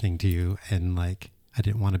busy listening to you, and like I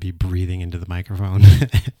didn't want to be breathing into the microphone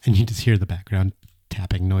and you just hear the background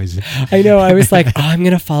tapping noises. I know. I was like, oh, I'm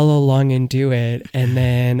going to follow along and do it. And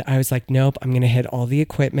then I was like, nope, I'm going to hit all the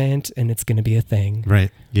equipment and it's going to be a thing. Right.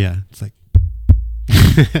 Yeah. It's like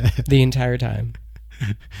the entire time.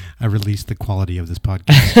 I released the quality of this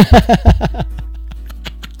podcast.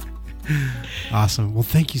 Awesome. Well,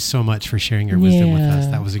 thank you so much for sharing your wisdom with us.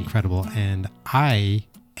 That was incredible. And I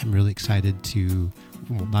am really excited to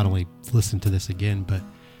not only listen to this again, but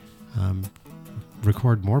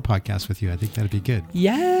record more podcasts with you. I think that'd be good.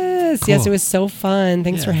 Yes. Cool. Yes, it was so fun.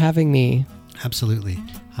 Thanks for having me. Absolutely.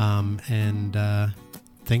 And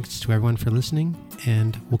thanks to everyone for listening,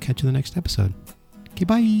 and we'll catch you in the next episode. Okay,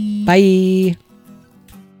 bye. Bye.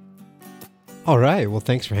 All right. Well,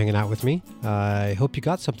 thanks for hanging out with me. I hope you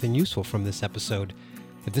got something useful from this episode.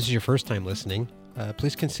 If this is your first time listening,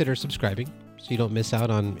 please consider subscribing so you don't miss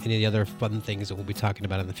out on any of the other fun things that we'll be talking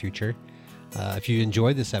about in the future. If you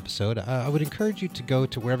enjoyed this episode, I would encourage you to go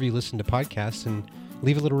to wherever you listen to podcasts and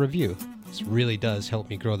leave a little review. This really does help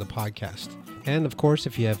me grow the podcast. And of course,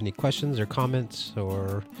 if you have any questions or comments,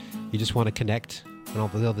 or you just want to connect on all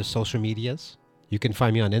the other social medias, you can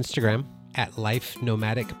find me on Instagram at Life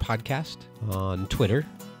Nomadic Podcast, on Twitter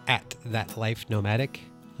at That Life Nomadic,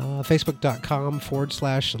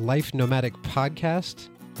 Facebook.com/Life Nomadic Podcast,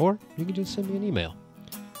 or you can just send me an email,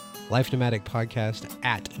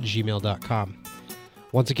 lifenomadicpodcast@gmail.com.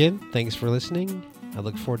 Once again, thanks for listening. I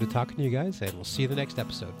look forward to talking to you guys, and we'll see you in the next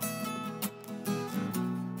episode.